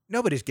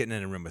 Nobody's getting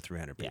in a room with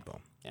 300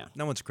 people. Yeah.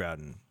 No one's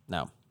crowding.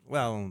 No.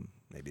 Well,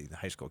 maybe the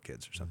high school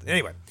kids or something.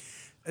 Anyway,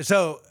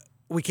 so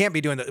we can't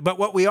be doing that. But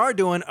what we are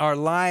doing are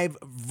live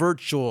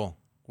virtual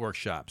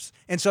workshops.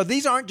 And so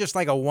these aren't just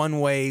like a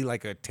one-way,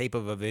 like a tape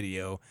of a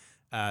video.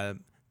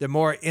 They're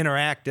more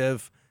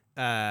interactive,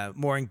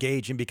 more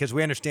engaging because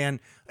we understand.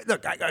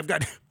 Look,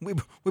 we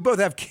both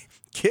have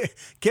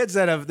kids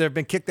that have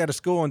been kicked out of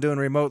school and doing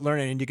remote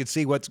learning, and you can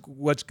see what's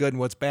good and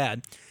what's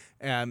bad.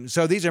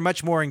 So these are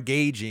much more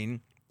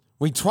engaging.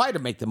 We try to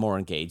make them more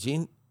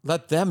engaging.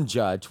 Let them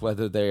judge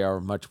whether they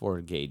are much more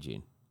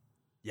engaging.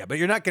 Yeah, but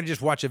you're not going to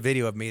just watch a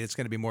video of me. It's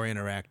going to be more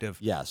interactive.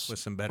 Yes. With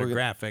some better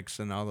graphics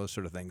and all those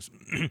sort of things.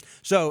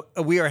 So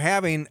we are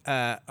having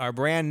our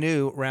brand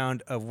new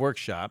round of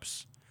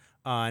workshops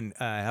on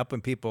helping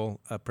people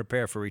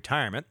prepare for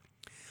retirement.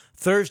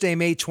 Thursday,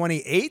 May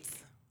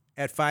 28th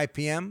at 5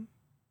 p.m.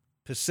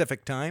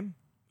 Pacific time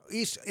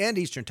and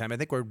Eastern time. I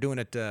think we're doing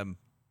it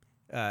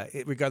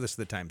regardless of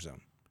the time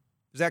zone.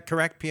 Is that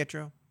correct,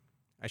 Pietro?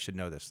 I should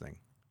know this thing.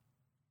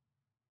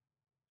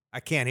 I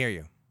can't hear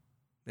you.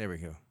 There we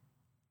go.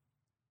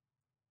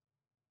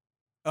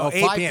 Oh,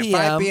 8 p.m.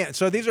 5 p.m.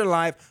 So these are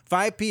live.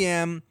 5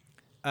 p.m.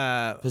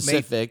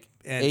 Pacific.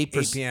 And 8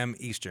 p.m.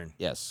 Eastern.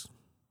 Yes.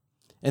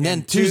 And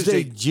then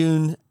Tuesday,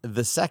 June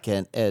the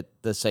 2nd at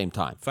the same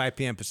time. 5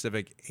 p.m.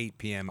 Pacific, 8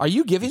 p.m. Are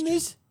you giving Eastern.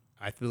 these?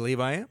 I believe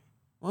I am.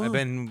 Oh. I've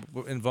been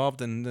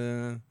involved in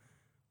the...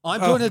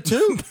 I'm doing it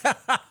too. All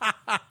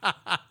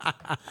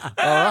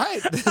right.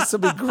 This will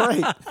be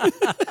great.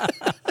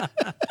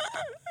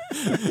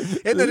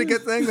 Isn't it a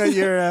good thing that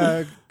you're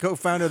a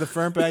co-founder of the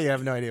firm, Pat? You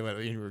have no idea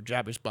what your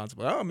job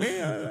responsible. Oh, me.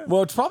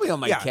 Well, it's probably on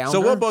my calendar.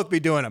 So we'll both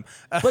be doing them.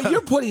 But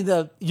you're putting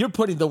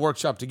the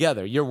workshop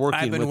together. You're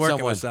working with someone. I've been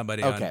working with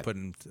somebody on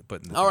putting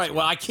the All right.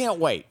 Well, I can't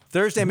wait.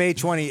 Thursday, May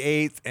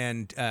 28th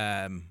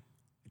and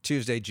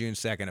Tuesday, June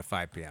 2nd at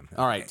 5 p.m.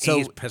 All right.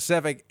 So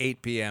Pacific,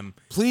 8 p.m.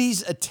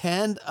 Please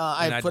attend.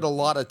 I put a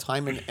lot of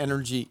time and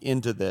energy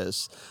into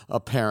this,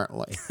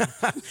 apparently.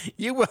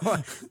 You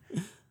will.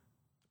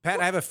 Pat,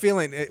 I have a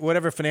feeling,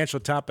 whatever financial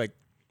topic,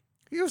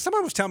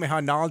 someone was telling me how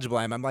knowledgeable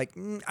I am. I'm like,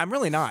 I'm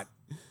really not.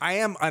 I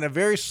am on a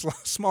very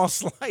small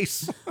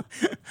slice.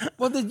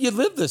 Well, then you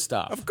live this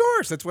stuff. Of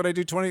course. That's what I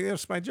do 20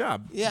 years. It's my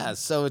job. Yeah,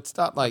 so it's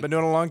not like... I've been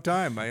doing it a long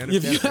time. I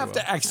understand. If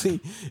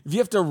you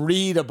have to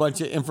read a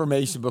bunch of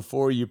information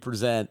before you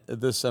present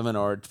this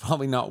seminar, it's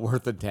probably not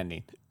worth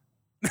attending.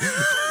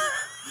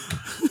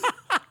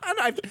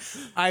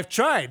 I've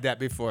tried that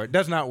before. It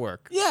does not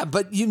work. Yeah,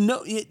 but we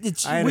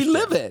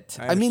live it.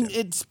 I mean,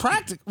 it's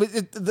practical.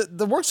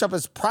 The workshop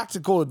is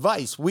practical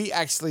advice. We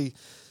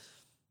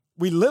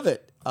live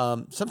it.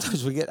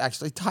 Sometimes we get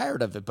actually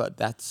tired of it, but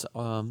that's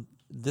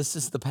this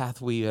is the path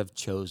we have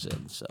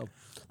chosen. So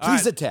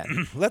please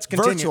attend. Let's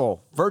continue.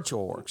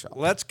 Virtual workshop.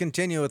 Let's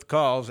continue with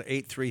calls.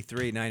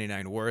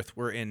 833-99-WORTH.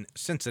 We're in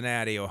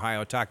Cincinnati,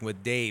 Ohio, talking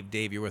with Dave.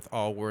 Dave, you're with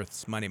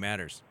Allworth's Money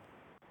Matters.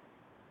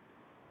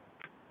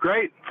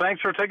 Great.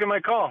 Thanks for taking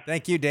my call.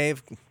 Thank you,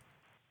 Dave.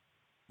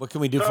 What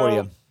can we do for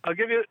you? I'll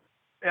give you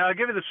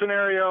the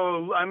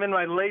scenario. I'm in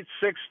my late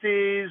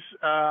 60s.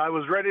 I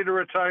was ready to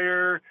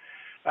retire.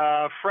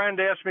 A friend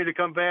asked me to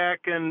come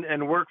back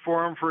and work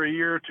for him for a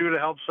year or two to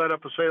help set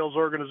up a sales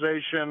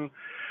organization.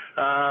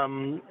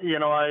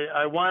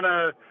 I want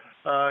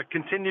to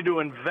continue to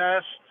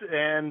invest,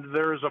 and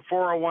there's a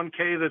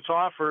 401k that's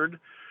offered.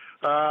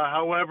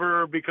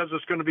 However, because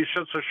it's going to be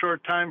such a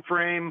short time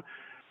frame,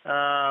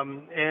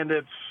 and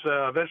it's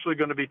eventually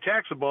going to be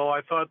taxable,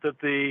 I thought that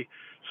the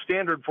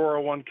standard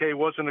 401k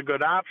wasn't a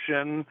good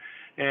option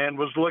and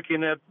was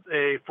looking at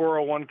a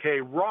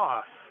 401k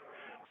Roth.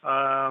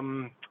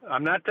 I'm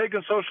not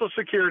taking Social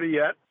Security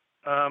yet.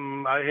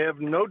 I have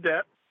no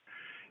debt.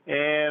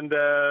 And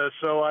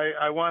so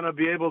I want to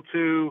be able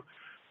to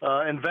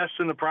invest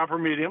in the proper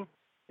medium.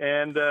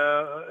 And,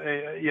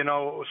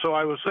 so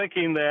I was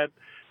thinking that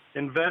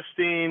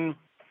investing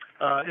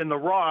in the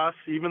Roth,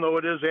 even though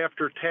it is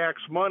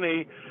after-tax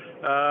money,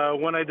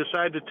 when I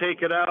decide to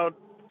take it out,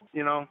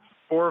 4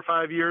 or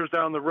 5 years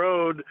down the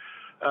road,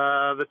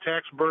 the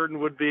tax burden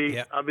would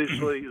be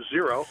obviously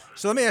zero.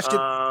 So let me ask you,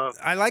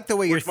 I like the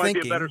way you're thinking. Which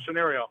might be a better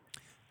scenario.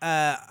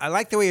 I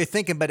like the way you're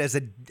thinking, but as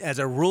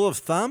a rule of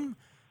thumb,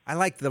 I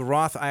like the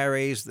Roth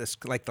IRAs. That's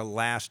like the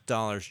last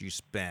dollars you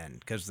spend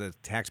because the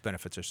tax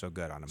benefits are so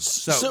good on them.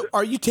 So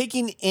are you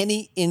taking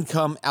any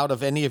income out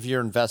of any of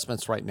your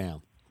investments right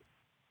now?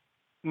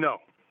 No.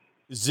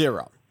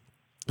 Zero.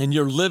 And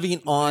you're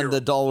living on the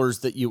dollars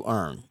that you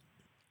earn?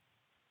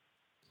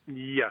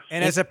 Yes.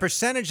 And as a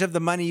percentage of the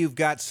money you've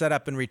got set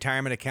up in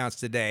retirement accounts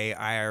today,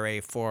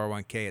 IRA,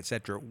 401k, et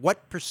cetera,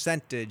 what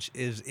percentage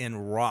is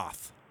in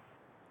Roth?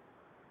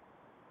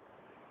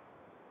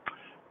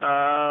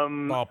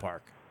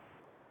 Ballpark.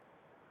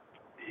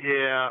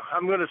 Yeah,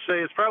 I'm going to say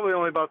it's probably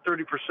only about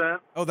 30%.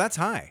 Oh, that's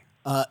high.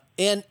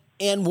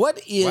 And what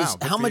is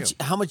good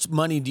how much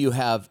money do you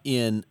have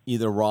in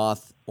either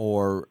Roth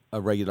or a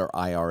regular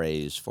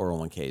IRAs,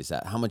 401ks?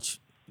 That how much?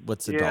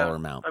 What's the dollar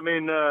amount? I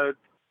mean,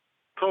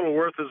 total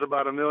worth is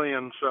about $1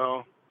 million.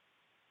 So.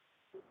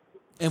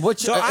 And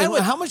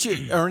how much are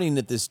you earning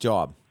at this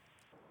job?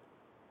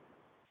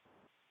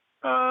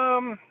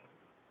 Probably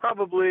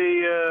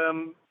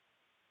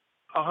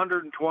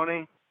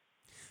 120.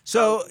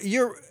 So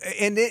you're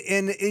in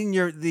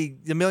your the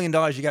 $1 million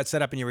you got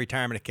set up in your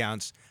retirement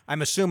accounts.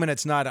 I'm assuming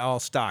it's not all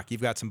stock.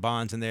 You've got some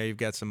bonds in there. You've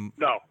got some.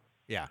 No.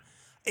 Yeah.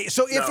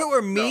 So if it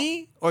were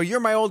me or you're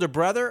my older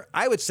brother,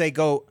 I would say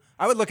go.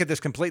 I would look at this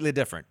completely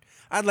different.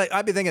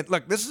 I'd be thinking,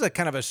 look, this is a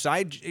kind of a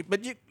side, but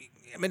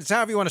it's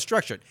however you want to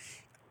structure it.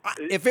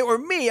 If it were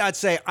me, I'd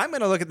say I'm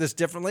going to look at this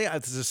differently.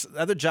 This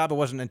other job I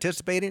wasn't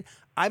anticipating.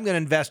 I'm going to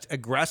invest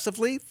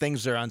aggressively.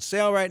 Things are on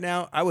sale right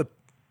now.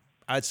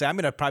 I'd say I'm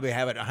going to probably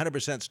have it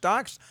 100%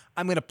 stocks.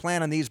 I'm going to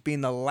plan on these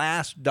being the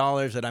last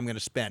dollars that I'm going to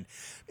spend.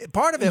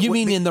 Part of it. You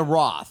mean in the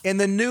Roth? In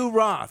the new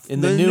Roth.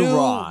 In the new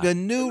Roth. The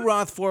new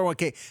Roth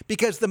 401k.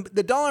 Because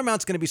the dollar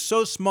amount's going to be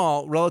so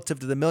small relative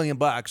to the $1 million.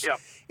 Yep.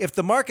 If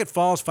the market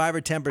falls 5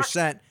 or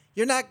 10%,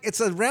 you're not. It's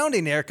a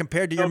rounding error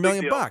compared to your $1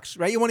 million,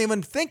 right? You won't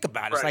even think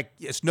about it. Right.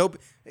 It's like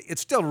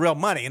it's still real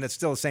money and it's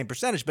still the same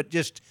percentage, but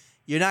just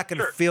you're not going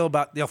to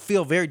they'll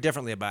feel very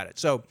differently about it.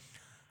 So.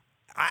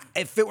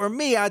 If it were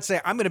me, I'd say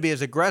I'm going to be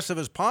as aggressive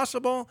as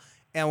possible.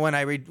 And when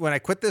I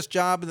quit this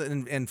job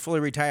and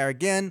fully retire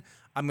again,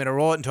 I'm going to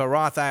roll it into a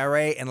Roth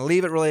IRA and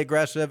leave it really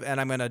aggressive.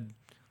 And I'm going to.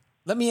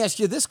 Let me ask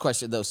you this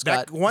question though,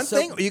 Scott. One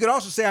thing you could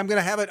also say I'm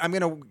going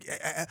to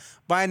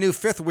buy a new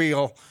fifth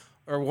wheel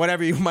or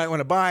whatever you might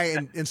want to buy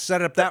and set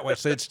it up that way.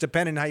 So it's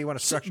depending on how you want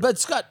to structure it. But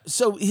Scott,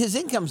 so his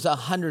income's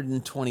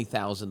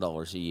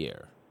 $120,000 a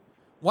year.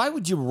 Why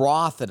would you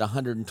Roth at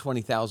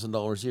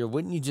 $120,000 a year?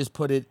 Wouldn't you just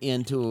put it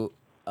into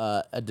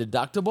a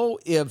deductible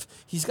if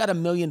he's got $1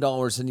 million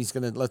and he's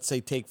going to, let's say,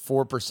 take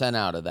 4%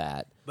 out of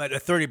that? But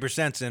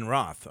 30%'s in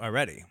Roth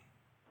already.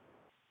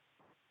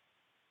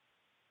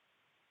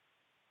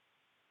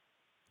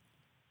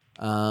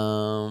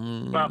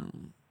 Well,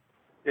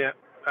 yeah,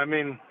 I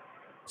mean,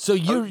 so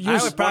I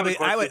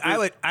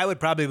would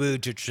probably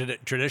move to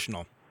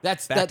traditional.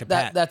 That's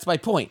my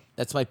point.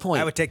 That's my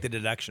point. I would take the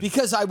deduction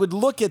because I would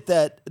look at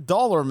that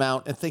dollar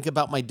amount and think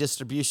about my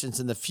distributions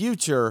in the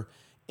future.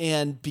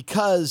 And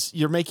because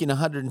you're making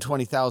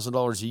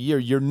 $120,000 a year,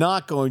 you're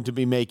not going to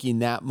be making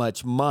that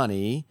much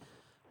money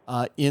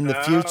in the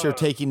future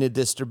taking a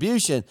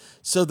distribution.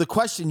 So the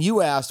question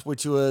you asked,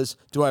 which was,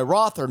 do I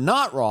Roth or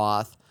not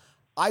Roth?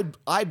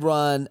 I'd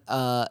run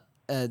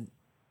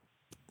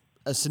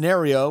a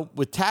scenario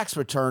with tax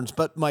returns,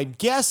 but my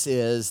guess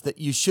is that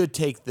you should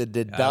take the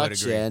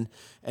deduction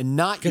and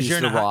not use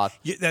the Roth.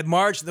 That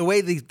margin, the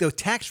way the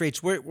tax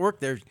rates work,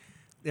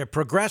 they're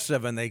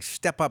progressive and they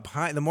step up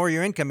high. The more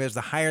your income is,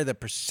 the higher the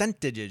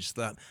percentages,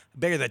 the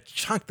bigger the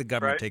chunk the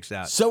government takes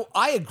out. So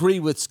I agree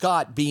with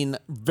Scott being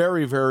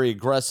very, very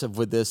aggressive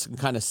with this and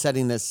kind of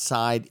setting this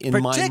aside in my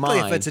mind.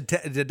 Particularly if it's a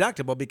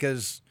deductible,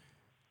 because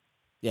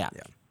yeah.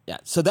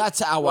 So that's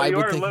how I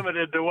would think. You are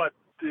limited to what?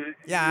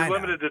 You're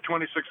limited to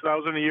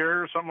 $26,000 a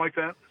year or something like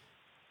that.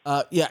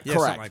 Yeah,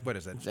 correct. Like, what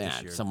is that?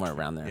 Yeah, somewhere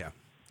around there.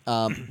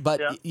 Yeah.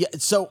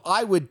 So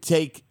I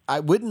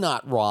would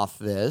not Roth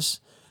this.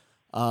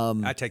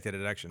 I'd take the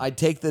deduction. I'd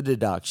take the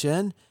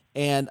deduction,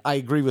 and I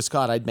agree with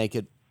Scott. I'd make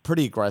it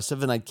pretty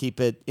aggressive, and I'd keep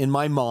it in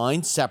my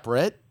mind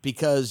separate,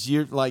 because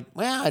you're like,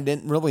 well, I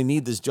didn't really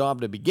need this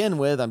job to begin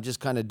with. I'm just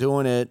kind of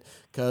doing it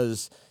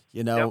because,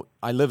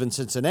 I live in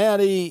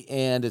Cincinnati,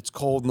 and it's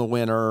cold in the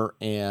winter.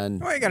 And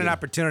you got an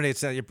opportunity.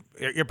 So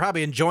you're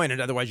probably enjoying it.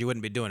 Otherwise, you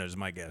wouldn't be doing it, is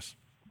my guess.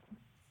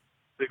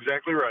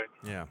 Exactly right.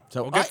 Yeah.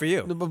 So good for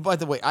you. But by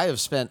the way, I have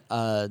spent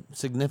a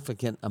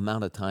significant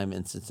amount of time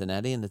in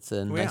Cincinnati, and it's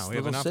a nice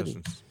little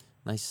city.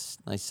 Nice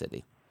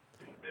city.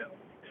 Yeah.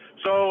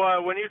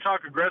 So when you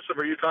talk aggressive,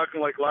 are you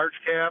talking like large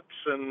caps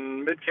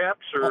and mid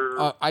caps,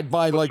 or I'd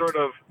buy like sort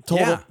of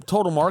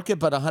total market,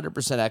 but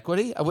 100%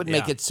 equity. I wouldn't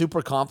make it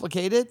super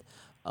complicated.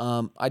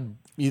 I'd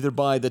either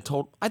buy the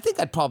total. I think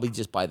I'd probably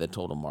just buy the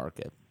total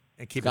market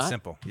and keep it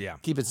simple. Yeah,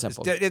 keep it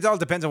simple. It all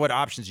depends on what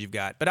options you've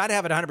got, but I'd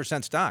have it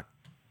 100% stock.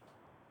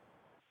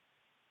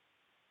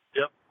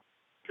 Yep.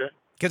 Okay.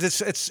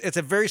 Because it's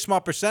a very small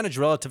percentage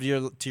relative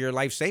to your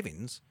life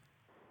savings.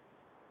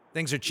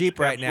 Things are cheap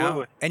right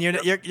now, and you're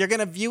going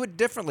to view it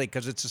differently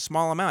because it's a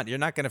small amount. It's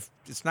not going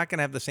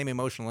to have the same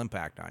emotional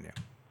impact on you.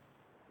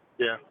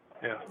 Yeah.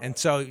 Yeah. And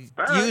so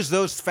use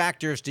those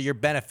factors to your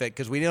benefit,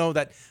 because we know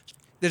that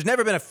there's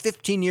never been a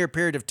 15-year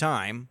period of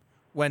time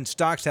when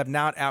stocks have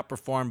not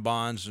outperformed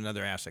bonds and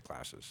other asset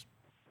classes.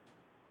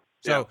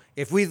 So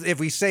if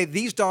we say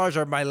these dollars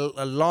are my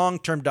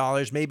long-term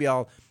dollars, maybe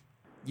I'll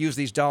use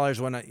these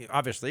dollars when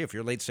obviously if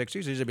you're late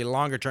 60s, these would be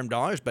longer-term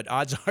dollars, but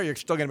odds are you're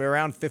still going to be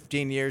around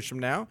 15 years from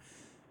now.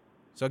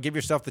 So give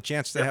yourself the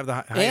chance to have the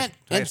highest.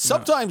 And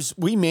sometimes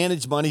we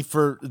manage money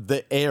for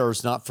the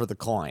heirs, not for the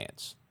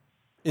clients.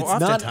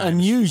 It's not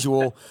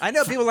unusual. I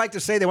know people like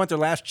to say they want their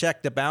last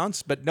check to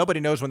bounce, but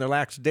nobody knows when their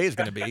last day is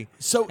going to be.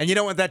 And you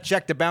don't want that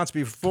check to bounce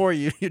before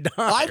you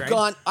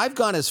die. I've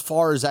gone as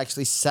far as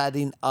actually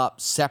setting up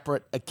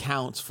separate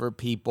accounts for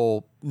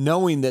people,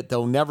 knowing that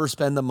they'll never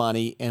spend the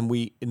money, and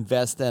we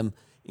invest them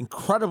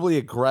incredibly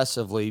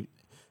aggressively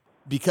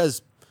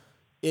because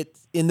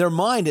in their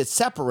mind it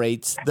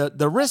separates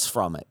the risk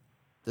from it.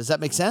 Does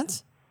that make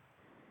sense?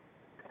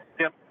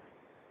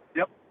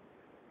 Yep.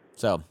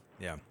 So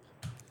yeah.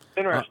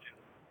 Interesting.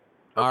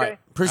 All right.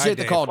 Appreciate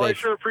the call, Dave. I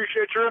sure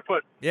appreciate your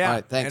input. Yeah. All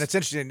right, thanks. And it's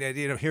interesting.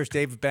 Here's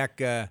Dave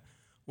back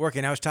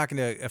working. I was talking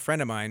to a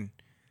friend of mine.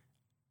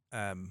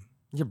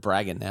 You're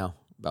bragging now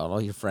about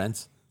all your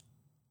friends.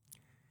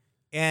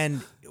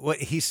 And what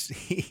he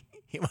said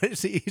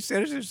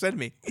to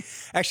me,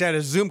 actually I had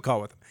a Zoom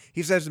call with him.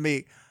 He says to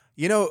me,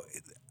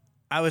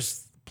 I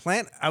was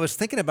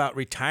thinking about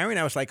retiring.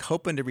 I was like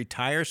hoping to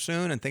retire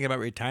soon and thinking about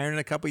retiring in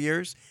a couple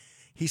years.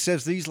 He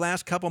says these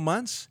last couple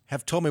months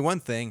have told me one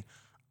thing: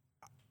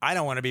 I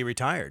don't want to be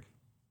retired.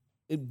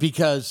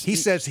 Because he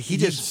says he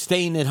just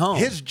staying at home.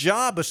 His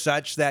job was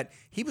such that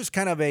he was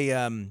kind of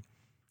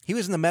he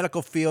was in the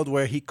medical field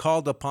where he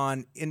called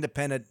upon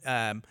independent.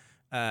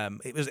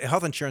 It was a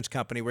health insurance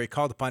company where he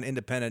called upon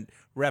independent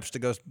reps to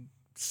go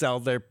sell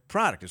their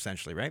product,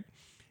 essentially, right?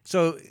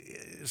 So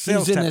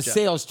he's in a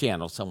sales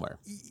channel somewhere.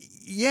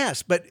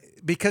 Yes, but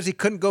because he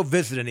couldn't go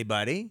visit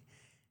anybody,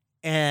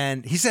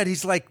 and he said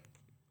he's like,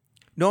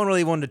 no one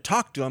really wanted to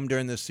talk to him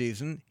during this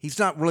season. He's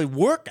not really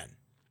working,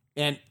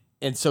 and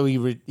so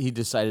he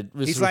decided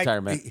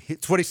retirement.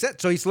 It's what he said.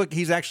 So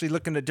he's actually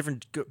looking at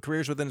different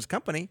careers within his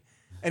company,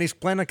 and he's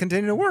planning on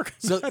continuing to work.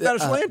 So I thought it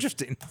was really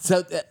interesting.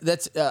 So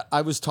that's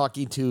I was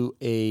talking to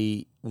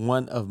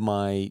one of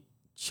my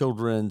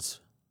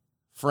children's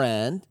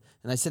friend,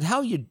 and I said,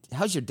 "How's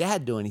your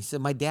dad doing?" He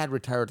said, "My dad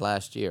retired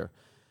last year."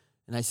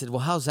 And I said, well,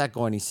 how's that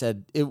going? He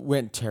said, it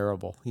went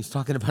terrible. He's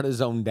talking about his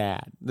own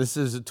dad. This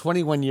is a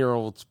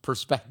 21-year-old's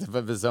perspective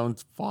of his own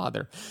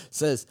father.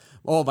 Says,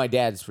 oh, my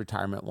dad's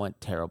retirement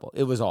went terrible.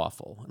 It was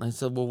awful. And I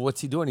said, well,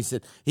 what's he doing? He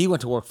said, he went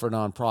to work for a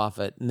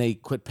nonprofit, and they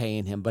quit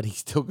paying him, but he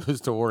still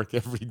goes to work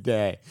every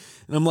day.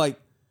 And I'm like,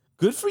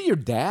 good for your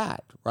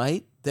dad,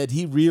 right? That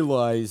he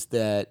realized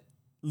that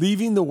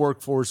leaving the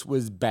workforce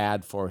was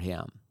bad for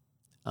him.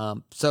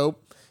 So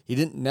he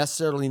didn't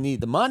necessarily need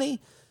the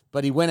money,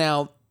 but he went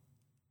out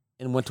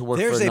and went to work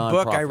for a nonprofit. There's a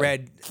book I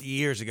read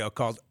years ago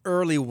called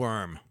Early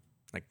Worm.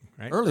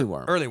 Early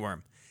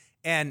Worm.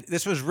 And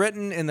this was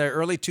written in the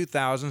early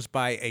 2000s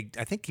by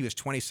I think he was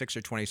 26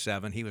 or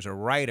 27. He was a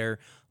writer,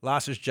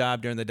 lost his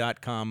job during the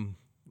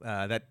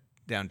that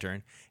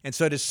downturn, and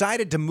so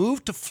decided to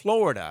move to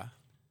Florida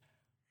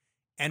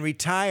and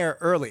retire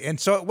early. And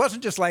so it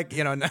wasn't just like,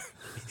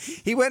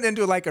 he went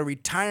into like a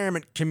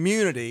retirement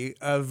community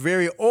of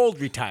very old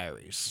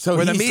retirees. So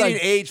where the he's median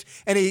like- age,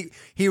 and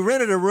he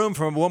rented a room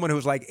from a woman who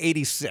was like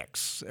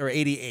 86 or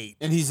 88.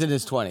 And he's in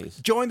his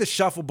 20s. Joined the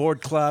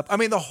shuffleboard club. I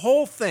mean, the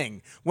whole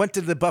thing. Went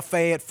to the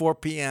buffet at 4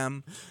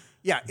 p.m.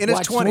 Yeah, in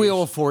Watched his 20s.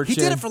 Wheel of Fortune.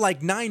 He did it for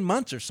like 9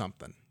 months or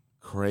something.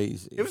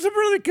 Crazy. It was a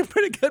really good,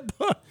 pretty good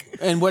book.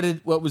 And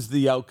what was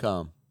the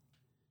outcome?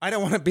 I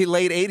don't want to be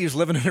late 80s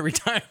living in a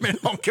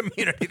retirement home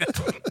community.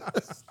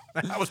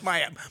 That was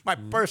my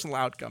personal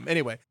outcome.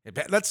 Anyway,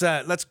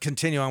 let's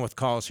continue on with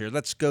calls here.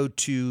 Let's go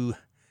to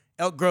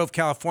Elk Grove,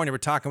 California. We're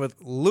talking with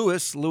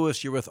Lewis.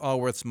 Lewis, you're with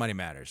Allworth's Money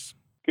Matters.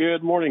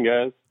 Good morning,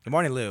 guys. Good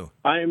morning, Lou.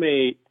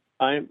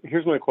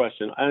 Here's my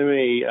question. I'm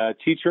a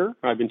teacher.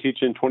 I've been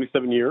teaching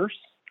 27 years,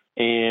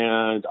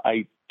 and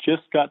I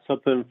just got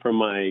something from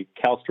my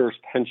CalSTRS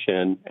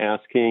pension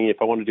asking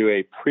if I want to do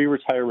a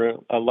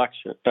pre-retirement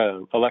election.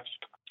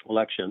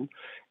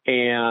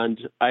 And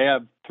I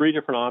have 3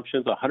 different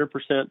options: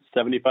 100%,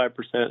 75%,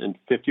 and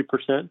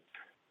 50%.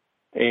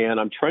 And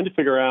I'm trying to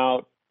figure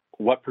out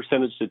what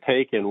percentage to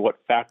take and what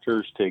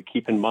factors to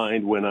keep in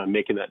mind when I'm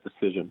making that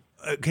decision.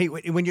 Okay,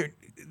 when you're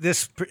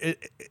does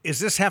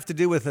this have to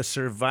do with a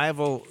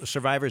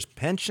survivor's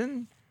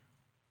pension?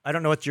 I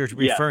don't know what you're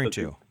referring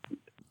to.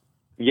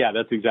 Yeah,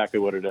 that's exactly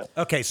what it is.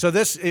 Okay, so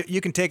this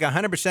you can take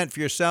 100% for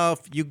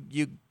yourself. You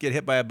get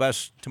hit by a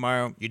bus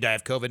tomorrow. You die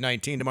of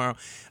COVID-19 tomorrow,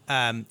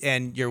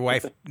 and your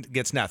wife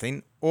gets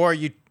nothing. Or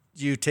you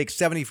take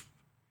 70.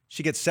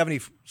 She gets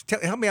 70.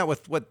 Help me out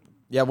with what.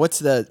 Yeah,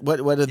 what are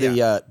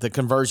the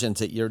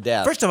conversions at your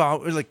death? First of all,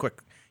 really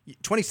quick,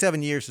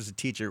 27 years as a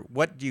teacher.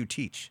 What do you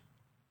teach?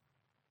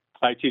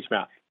 I teach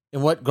math.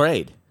 In what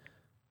grade?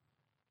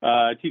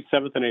 I teach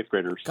 7th and 8th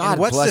graders. God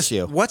bless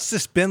you. What's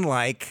this been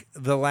like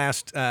the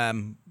last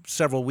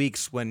several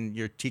weeks when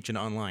you're teaching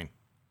online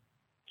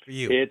for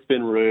you? It's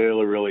been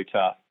really, really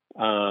tough.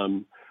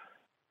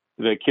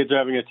 The kids are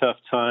having a tough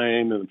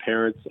time, and the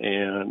parents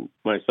and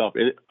myself.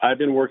 I've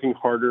been working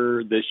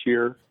harder this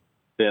year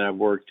than I've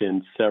worked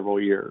in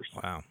several years.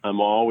 Wow.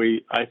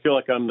 I feel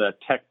like I'm the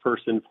tech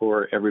person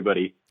for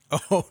everybody.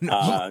 Oh,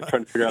 no.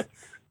 Trying to figure out.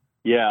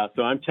 Yeah,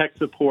 so I'm tech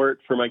support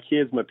for my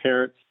kids, my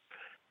parents,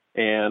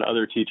 and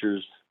other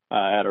teachers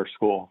at our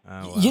school.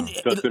 Oh, wow. So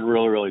it's been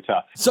really, really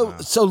tough. So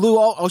Lou,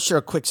 I'll share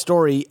a quick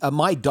story.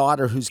 My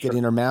daughter, who's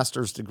getting her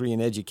master's degree in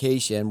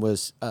education,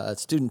 was a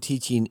student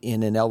teaching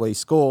in an LA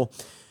school.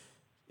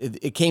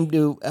 It came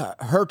to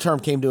her term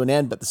came to an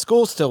end, but the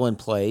school's still in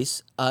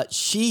place.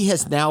 She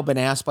has now been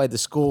asked by the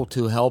school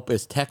to help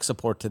as tech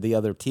support to the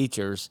other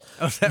teachers.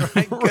 Oh, is that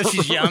right? Because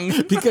she's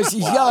young. Because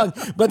she's young,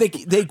 but they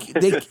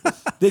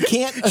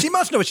can't. She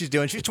must know what she's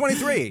doing. She's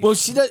 23. Well,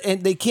 she does,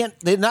 and they can't.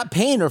 They're not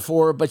paying her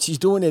for it, but she's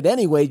doing it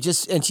anyway.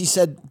 And she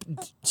said,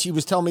 she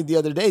was telling me the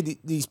other day,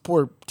 these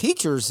poor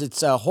teachers,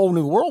 it's a whole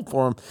new world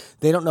for them.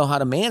 They don't know how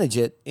to manage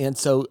it, and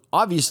so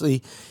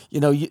obviously,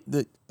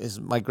 as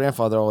my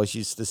grandfather always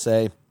used to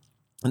say,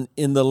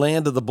 in the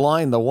land of the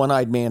blind, the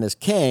one-eyed man is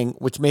king,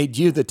 which made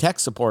you the tech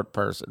support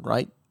person,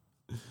 right?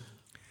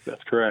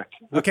 That's correct.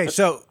 Okay,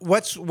 so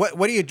what's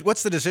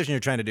the decision you're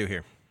trying to do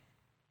here?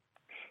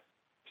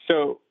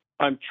 So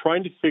I'm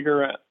trying to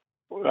figure out.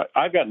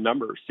 I've got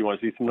numbers. Do you want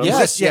to see some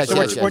numbers? Yes. So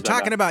we're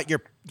talking about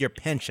your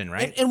pension,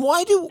 right? And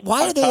why are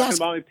they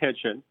asking about my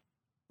pension?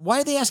 Why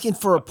are they asking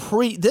for a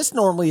pre? This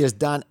normally is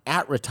done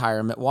at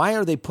retirement. Why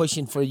are they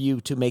pushing for you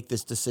to make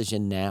this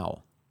decision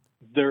now?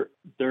 They're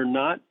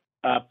not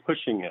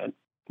pushing it,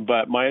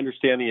 but my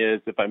understanding is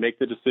if I make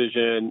the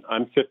decision,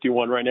 I'm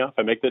 51 right now. If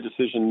I make the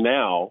decision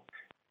now,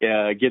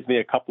 it gives me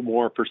a couple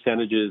more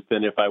percentages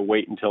than if I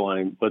wait until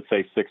I'm, let's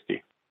say,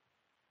 60.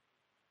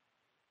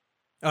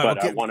 But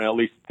okay. I want to at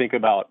least think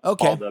about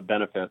all the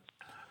benefits.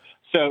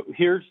 So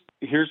here's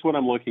what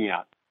I'm looking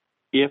at.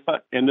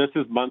 And this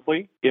is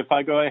monthly, if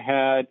I go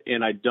ahead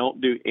and I don't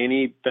do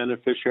any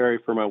beneficiary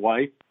for my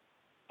wife,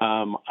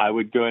 I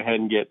would go ahead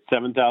and get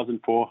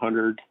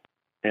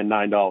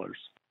 $7,409.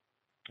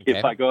 Okay.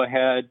 If I go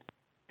ahead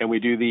and we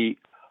do the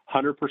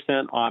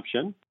 100%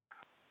 option,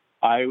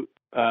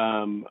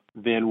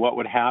 then what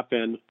would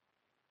happen?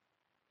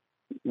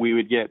 We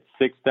would get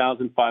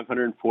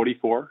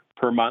 $6,544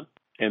 per month,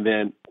 and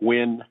then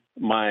when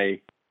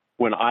I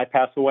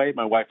pass away,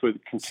 my wife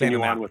would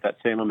continue on with that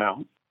same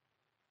amount.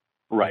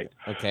 Right.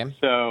 Okay.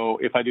 So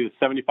if I do the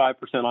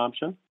 75%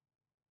 option,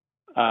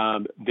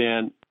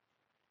 then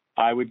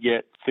I would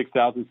get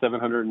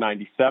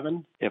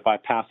 $6,797. If I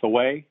pass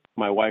away,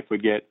 my wife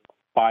would get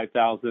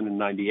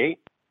 $5,098.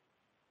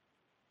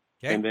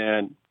 Okay. And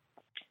then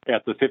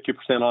at the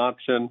 50%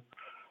 option,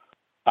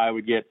 I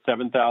would get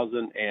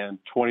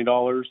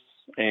 $7,020,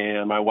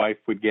 and my wife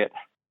would get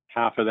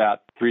half of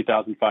that,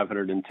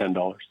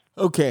 $3,510.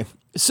 Okay.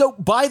 So,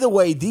 by the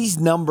way, these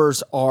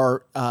numbers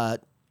are,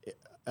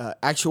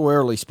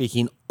 actuarially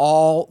speaking,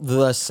 all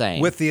the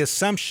same. With the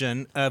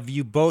assumption of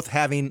you both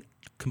having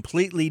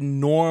completely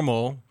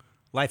normal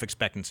life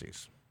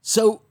expectancies.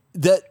 So,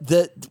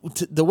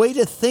 the way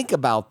to think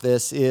about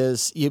this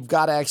is you've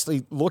got to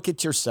actually look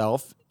at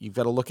yourself. You've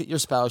got to look at your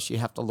spouse. You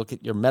have to look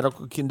at your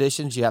medical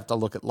conditions. You have to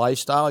look at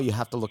lifestyle. You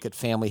have to look at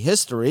family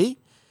history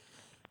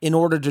in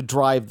order to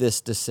drive this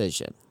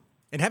decision.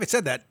 And having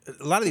said that,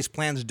 a lot of these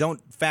plans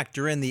don't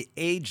factor in the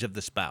age of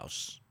the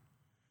spouse.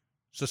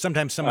 So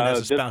sometimes someone has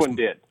a spouse. This one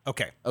did.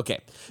 Okay.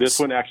 This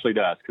one actually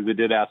does, because it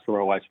did ask for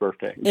my wife's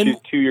birthday. She's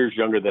 2 years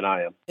younger than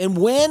I am. And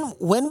when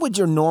would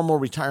your normal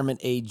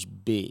retirement age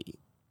be?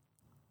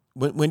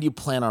 When do you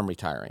plan on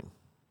retiring?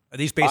 Are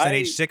these based on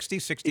age 60,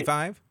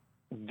 65?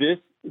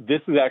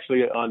 This is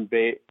actually on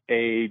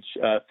age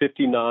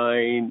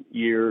 59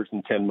 years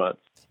and 10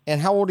 months. And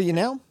how old are you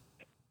now?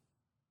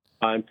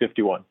 I'm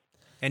 51.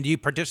 And do you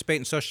participate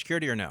in Social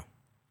Security or no?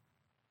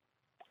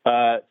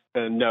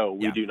 No,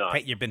 we do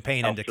not. You've been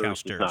paying into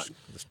CalSTRS,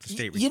 the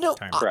state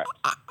retirement. Correct.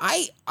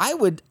 I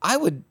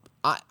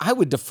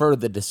would defer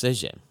the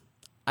decision.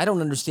 I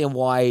don't understand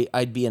why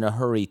I'd be in a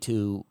hurry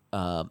to.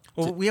 Why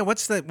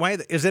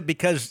is it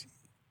because?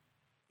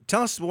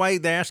 Tell us why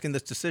they're asking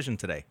this decision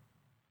today.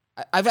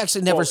 I've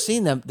actually never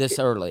seen them this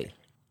early.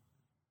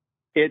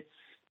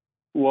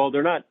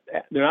 They're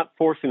not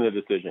forcing the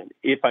decision.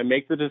 If I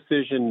make the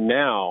decision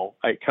now,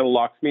 it kind of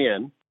locks me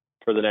in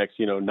for the next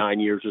 9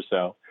 years or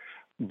so.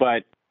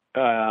 But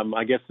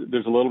I guess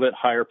there's a little bit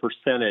higher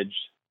percentage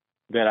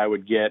that I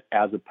would get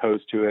as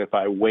opposed to if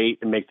I wait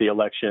and make the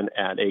election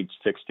at age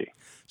 60.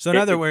 So in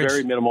other words, it's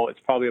very minimal.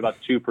 It's probably about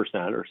 2%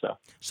 or so.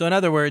 So in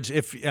other words,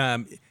 if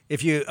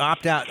you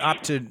opt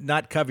to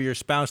not cover your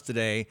spouse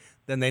today,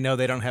 then they know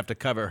they don't have to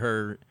cover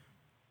her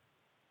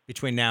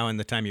between now and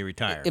the time you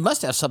retire. It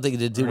must have something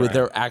to do with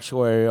their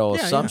actuarial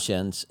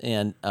assumptions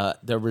and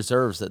their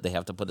reserves that they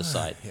have to put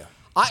aside.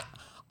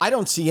 I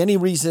don't see any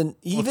reason,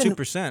 even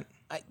 2%.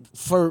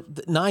 For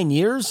 9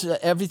 years,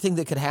 everything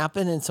that could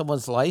happen in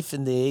someone's life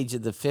in the age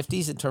of the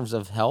 50s in terms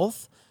of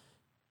health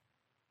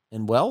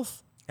and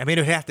wealth. I mean,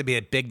 it would have to be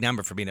a big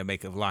number for me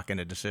to lock in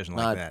a decision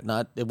like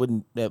that. It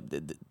wouldn't.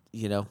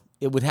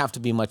 It would have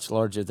to be much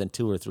larger than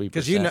 2 or 3%.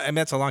 Because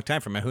that's a long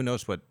time from now. Who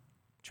knows what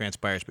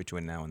transpires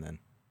between now and then?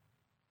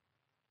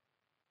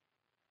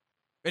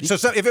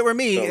 So if it were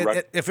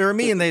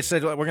me, and they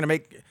said, well,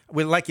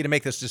 we'd like you to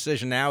make this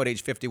decision now at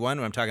age 51,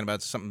 when I'm talking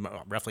about something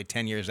roughly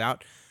 10 years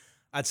out,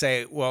 I'd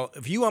say, well,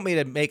 if you want me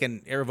to make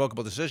an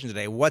irrevocable decision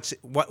today, what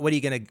are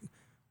you going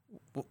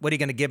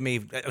to give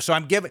me? So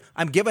I'm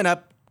giving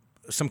up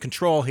some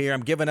control here.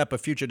 I'm giving up a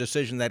future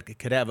decision that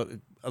could have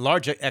a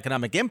large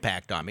economic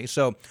impact on me.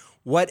 So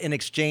what in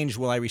exchange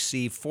will I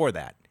receive for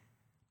that?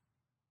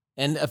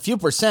 And a few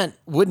percent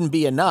wouldn't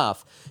be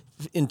enough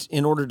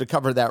in order to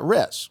cover that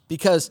risk,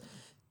 because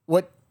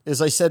as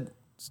I said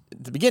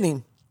at the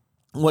beginning,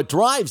 what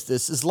drives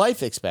this is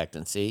life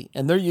expectancy,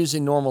 and they're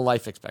using normal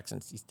life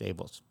expectancy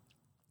tables.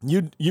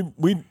 A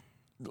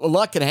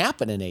lot can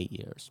happen in 8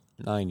 years,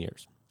 9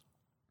 years.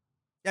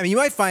 I mean, you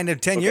might find in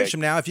 10 years from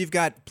now, if you've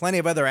got plenty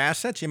of other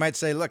assets, you might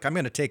say, look, I'm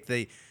going to take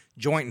the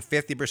joint and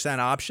 50%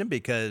 option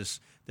because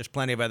there's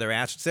plenty of other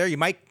assets there. You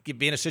might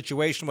be in a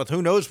situation with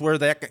who knows where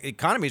the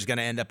economy is going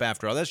to end up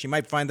after all this. You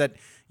might find that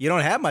you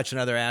don't have much in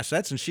other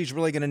assets, and she's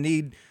really going to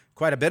need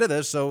quite a bit of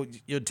this, so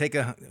you'd take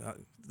the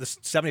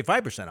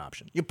 75%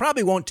 option. You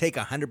probably won't take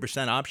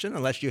 100% option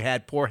unless you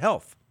had poor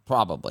health.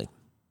 Probably.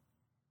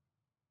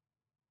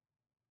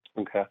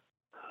 Okay.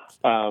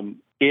 Let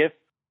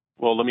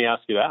me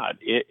ask you that.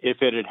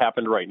 If it had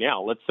happened right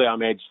now, let's say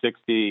I'm age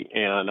 60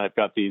 and I've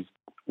got these,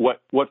 what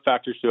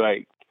factors do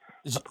I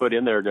put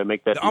in there to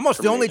make that?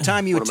 Almost the only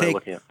time you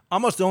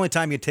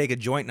take a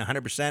joint and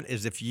 100%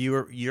 is if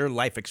your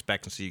life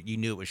expectancy, you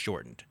knew it was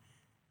shortened.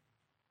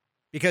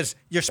 Because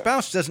your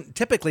spouse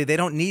they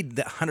don't need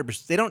the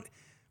 100%. They don't,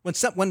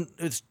 when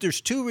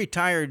there's two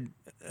retired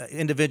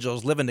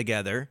individuals living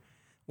together,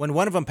 when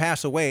one of them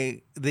pass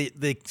away,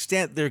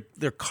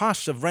 their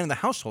costs of running the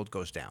household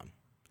goes down.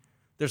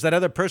 There's that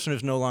other person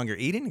who's no longer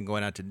eating and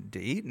going out to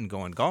eat and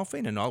going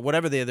golfing and all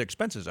whatever the other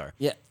expenses are.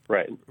 Yeah,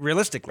 right.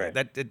 Realistically,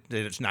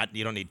 it's not.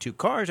 You don't need 2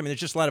 cars. I mean,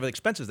 there's just a lot of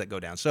expenses that go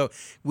down. So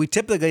we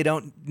typically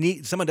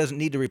someone doesn't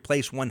need to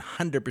replace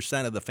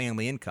 100% of the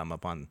family income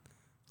upon.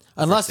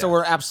 Unless there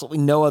were absolutely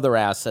no other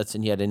assets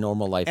and you had a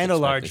normal life and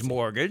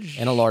expectancy.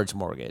 And a large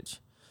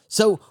mortgage.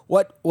 So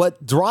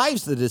what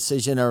drives the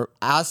decision are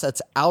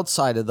assets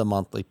outside of the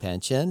monthly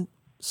pension,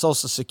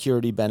 Social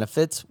Security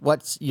benefits,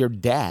 what's your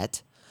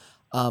debt.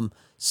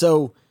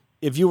 So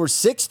if you were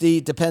 60,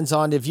 it depends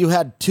on if you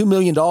had $2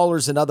 million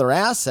in other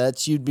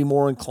assets, you'd be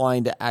more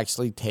inclined to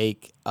actually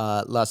take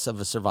less of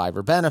a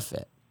survivor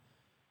benefit,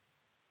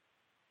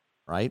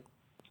 right?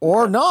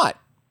 Or not.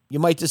 You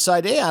might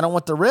decide, hey, I don't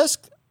want the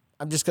risk.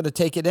 I'm just going to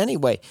take it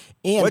anyway.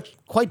 And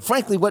quite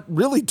frankly, what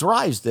really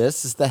drives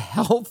this is the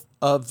health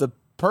of the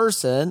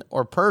person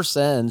or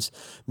persons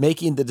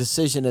making the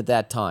decision at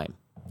that time.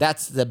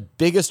 That's the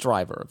biggest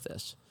driver of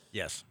this.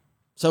 Yes.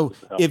 So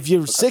if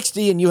you're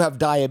 60 and you have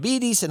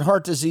diabetes and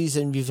heart disease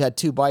and you've had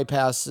 2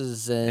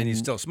 bypasses and you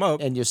still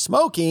smoke and you're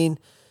smoking,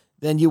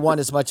 then you want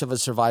as much of a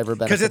survivor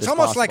benefit because it's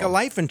almost like a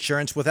life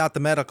insurance without the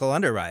medical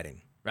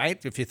underwriting. right?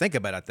 If you think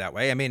about it that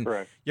way. I mean,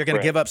 Correct. You're going to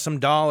Correct. give up some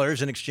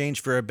dollars in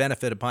exchange for a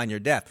benefit upon your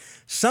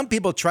death. Some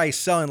people try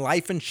selling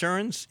life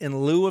insurance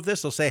in lieu of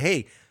this. They'll say,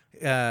 hey,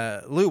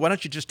 Lou, why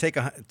don't you just take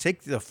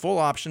the full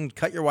option,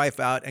 cut your wife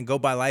out, and go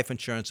buy life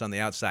insurance on the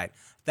outside.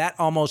 That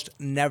almost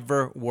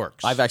never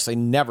works. I've actually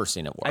never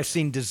seen it work. I've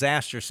seen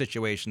disaster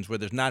situations where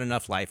there's not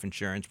enough life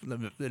insurance.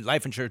 The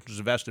life insurance was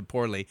invested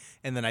poorly,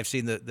 and then I've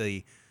seen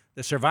the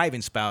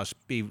surviving spouse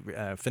be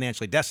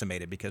financially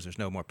decimated because there's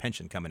no more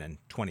pension coming in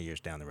 20 years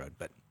down the road.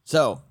 But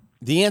So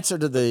the answer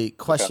to the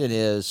question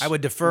is, I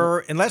would defer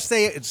unless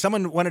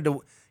someone wanted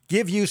to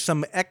give you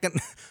some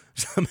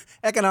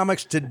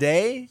economics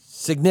today.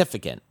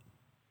 significant.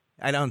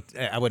 I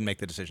wouldn't make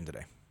the decision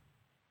today.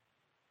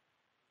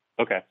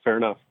 Okay, fair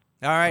enough.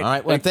 All right. All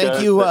right. Well, Thanks,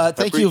 thank you. I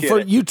Thank you appreciate for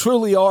it. you.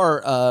 Truly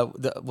are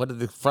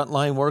the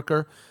frontline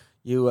worker.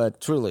 You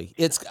truly.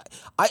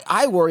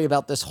 I worry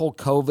about this whole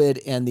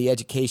COVID and the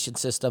education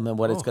system and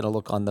what it's going to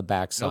look on the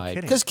backside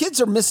kidding. because kids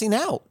are missing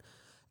out,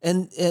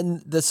 and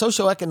the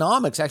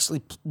socioeconomics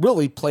actually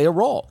really play a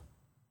role.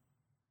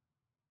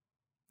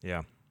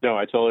 Yeah. No,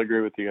 I totally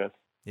agree with you guys.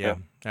 Yeah,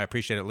 I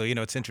appreciate it, Lou. You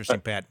know, it's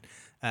interesting, Pat.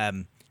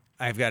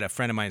 I've got a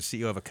friend of mine,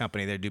 CEO of a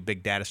company. They do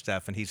big data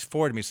stuff, and he's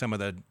forwarded me some of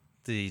the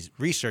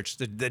research,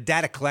 the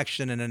data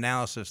collection and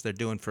analysis they're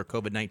doing for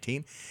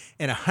COVID-19,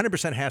 and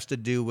 100% has to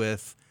do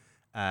with,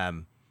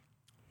 the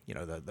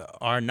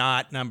R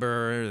naught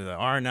number, the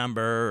R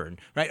number, and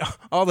right,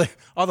 all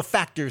the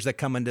factors that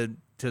come into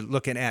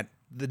looking at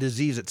the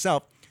disease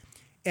itself.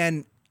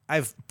 And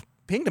I've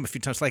pinged him a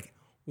few times, like,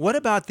 what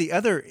about the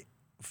other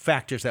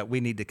factors that we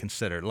need to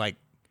consider, like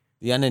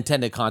The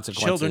unintended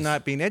consequences. children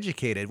not being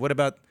educated? What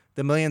about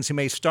the millions who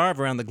may starve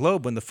around the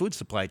globe when the food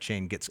supply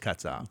chain gets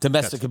cut off?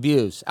 Domestic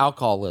abuse,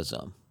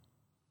 alcoholism.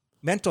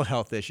 Mental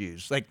health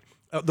issues. Like,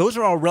 those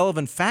are all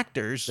relevant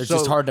factors. They're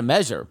just hard to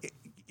measure.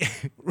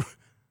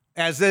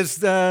 As is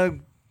the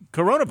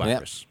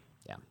coronavirus.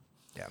 Yeah.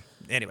 Yeah.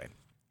 Anyway.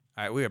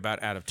 All right, we're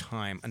about out of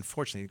time.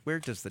 Unfortunately, where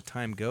does the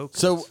time go?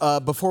 So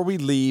before we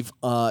leave,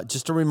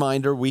 just a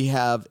reminder, we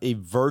have a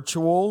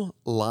virtual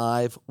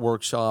live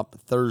workshop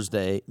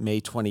Thursday, May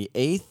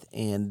 28th,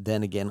 and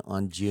then again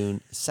on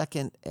June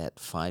 2nd at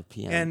 5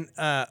 p.m.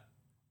 And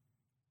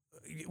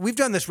we've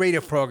done this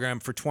radio program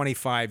for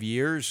 25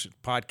 years,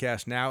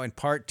 podcast now, in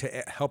part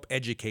to help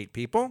educate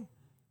people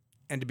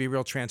and to be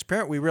real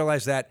transparent. We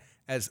realize that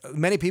as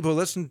many people who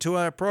listen to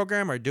our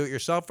program are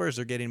do-it-yourselfers,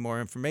 they're getting more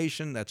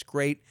information. That's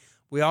great.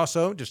 We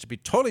also, just to be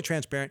totally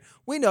transparent,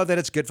 we know that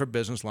it's good for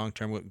business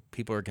long-term.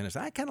 People are going to say,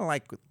 I kind of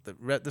like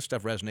this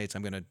stuff resonates.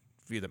 I'm going to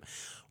view them.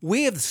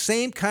 We have the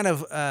same kind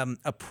of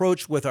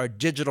approach with our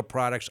digital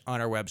products on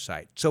our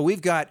website. So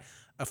we've got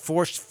a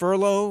forced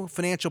furlough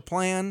financial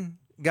plan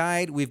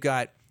guide. We've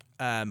got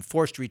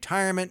forced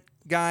retirement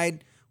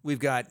guide. We've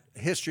got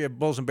history of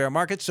bulls and bear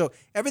markets. So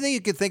everything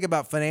you can think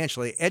about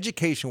financially,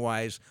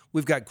 education-wise,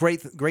 we've got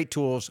great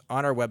tools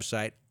on our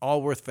website,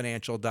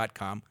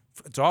 allworthfinancial.com.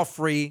 It's all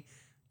free.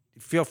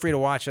 Feel free to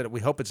watch it.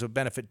 We hope it's a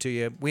benefit to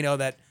you. We know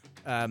that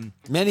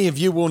many of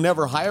you will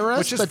never hire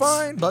us, which is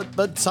fine,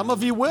 but some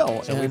of you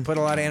will. So we put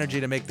a lot of energy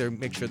to make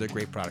sure they're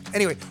great products.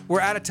 Anyway,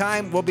 we're out of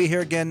time. We'll be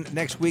here again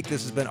next week.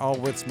 This has been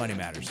Allworth's Money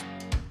Matters.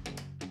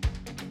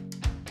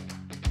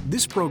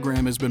 This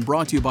program has been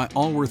brought to you by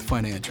Allworth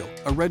Financial,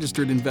 a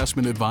registered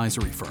investment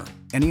advisory firm.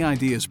 Any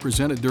ideas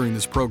presented during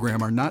this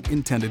program are not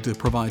intended to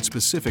provide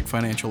specific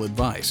financial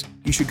advice.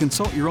 You should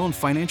consult your own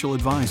financial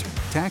advisor,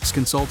 tax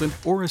consultant,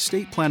 or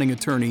estate planning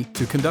attorney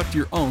to conduct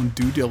your own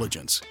due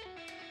diligence.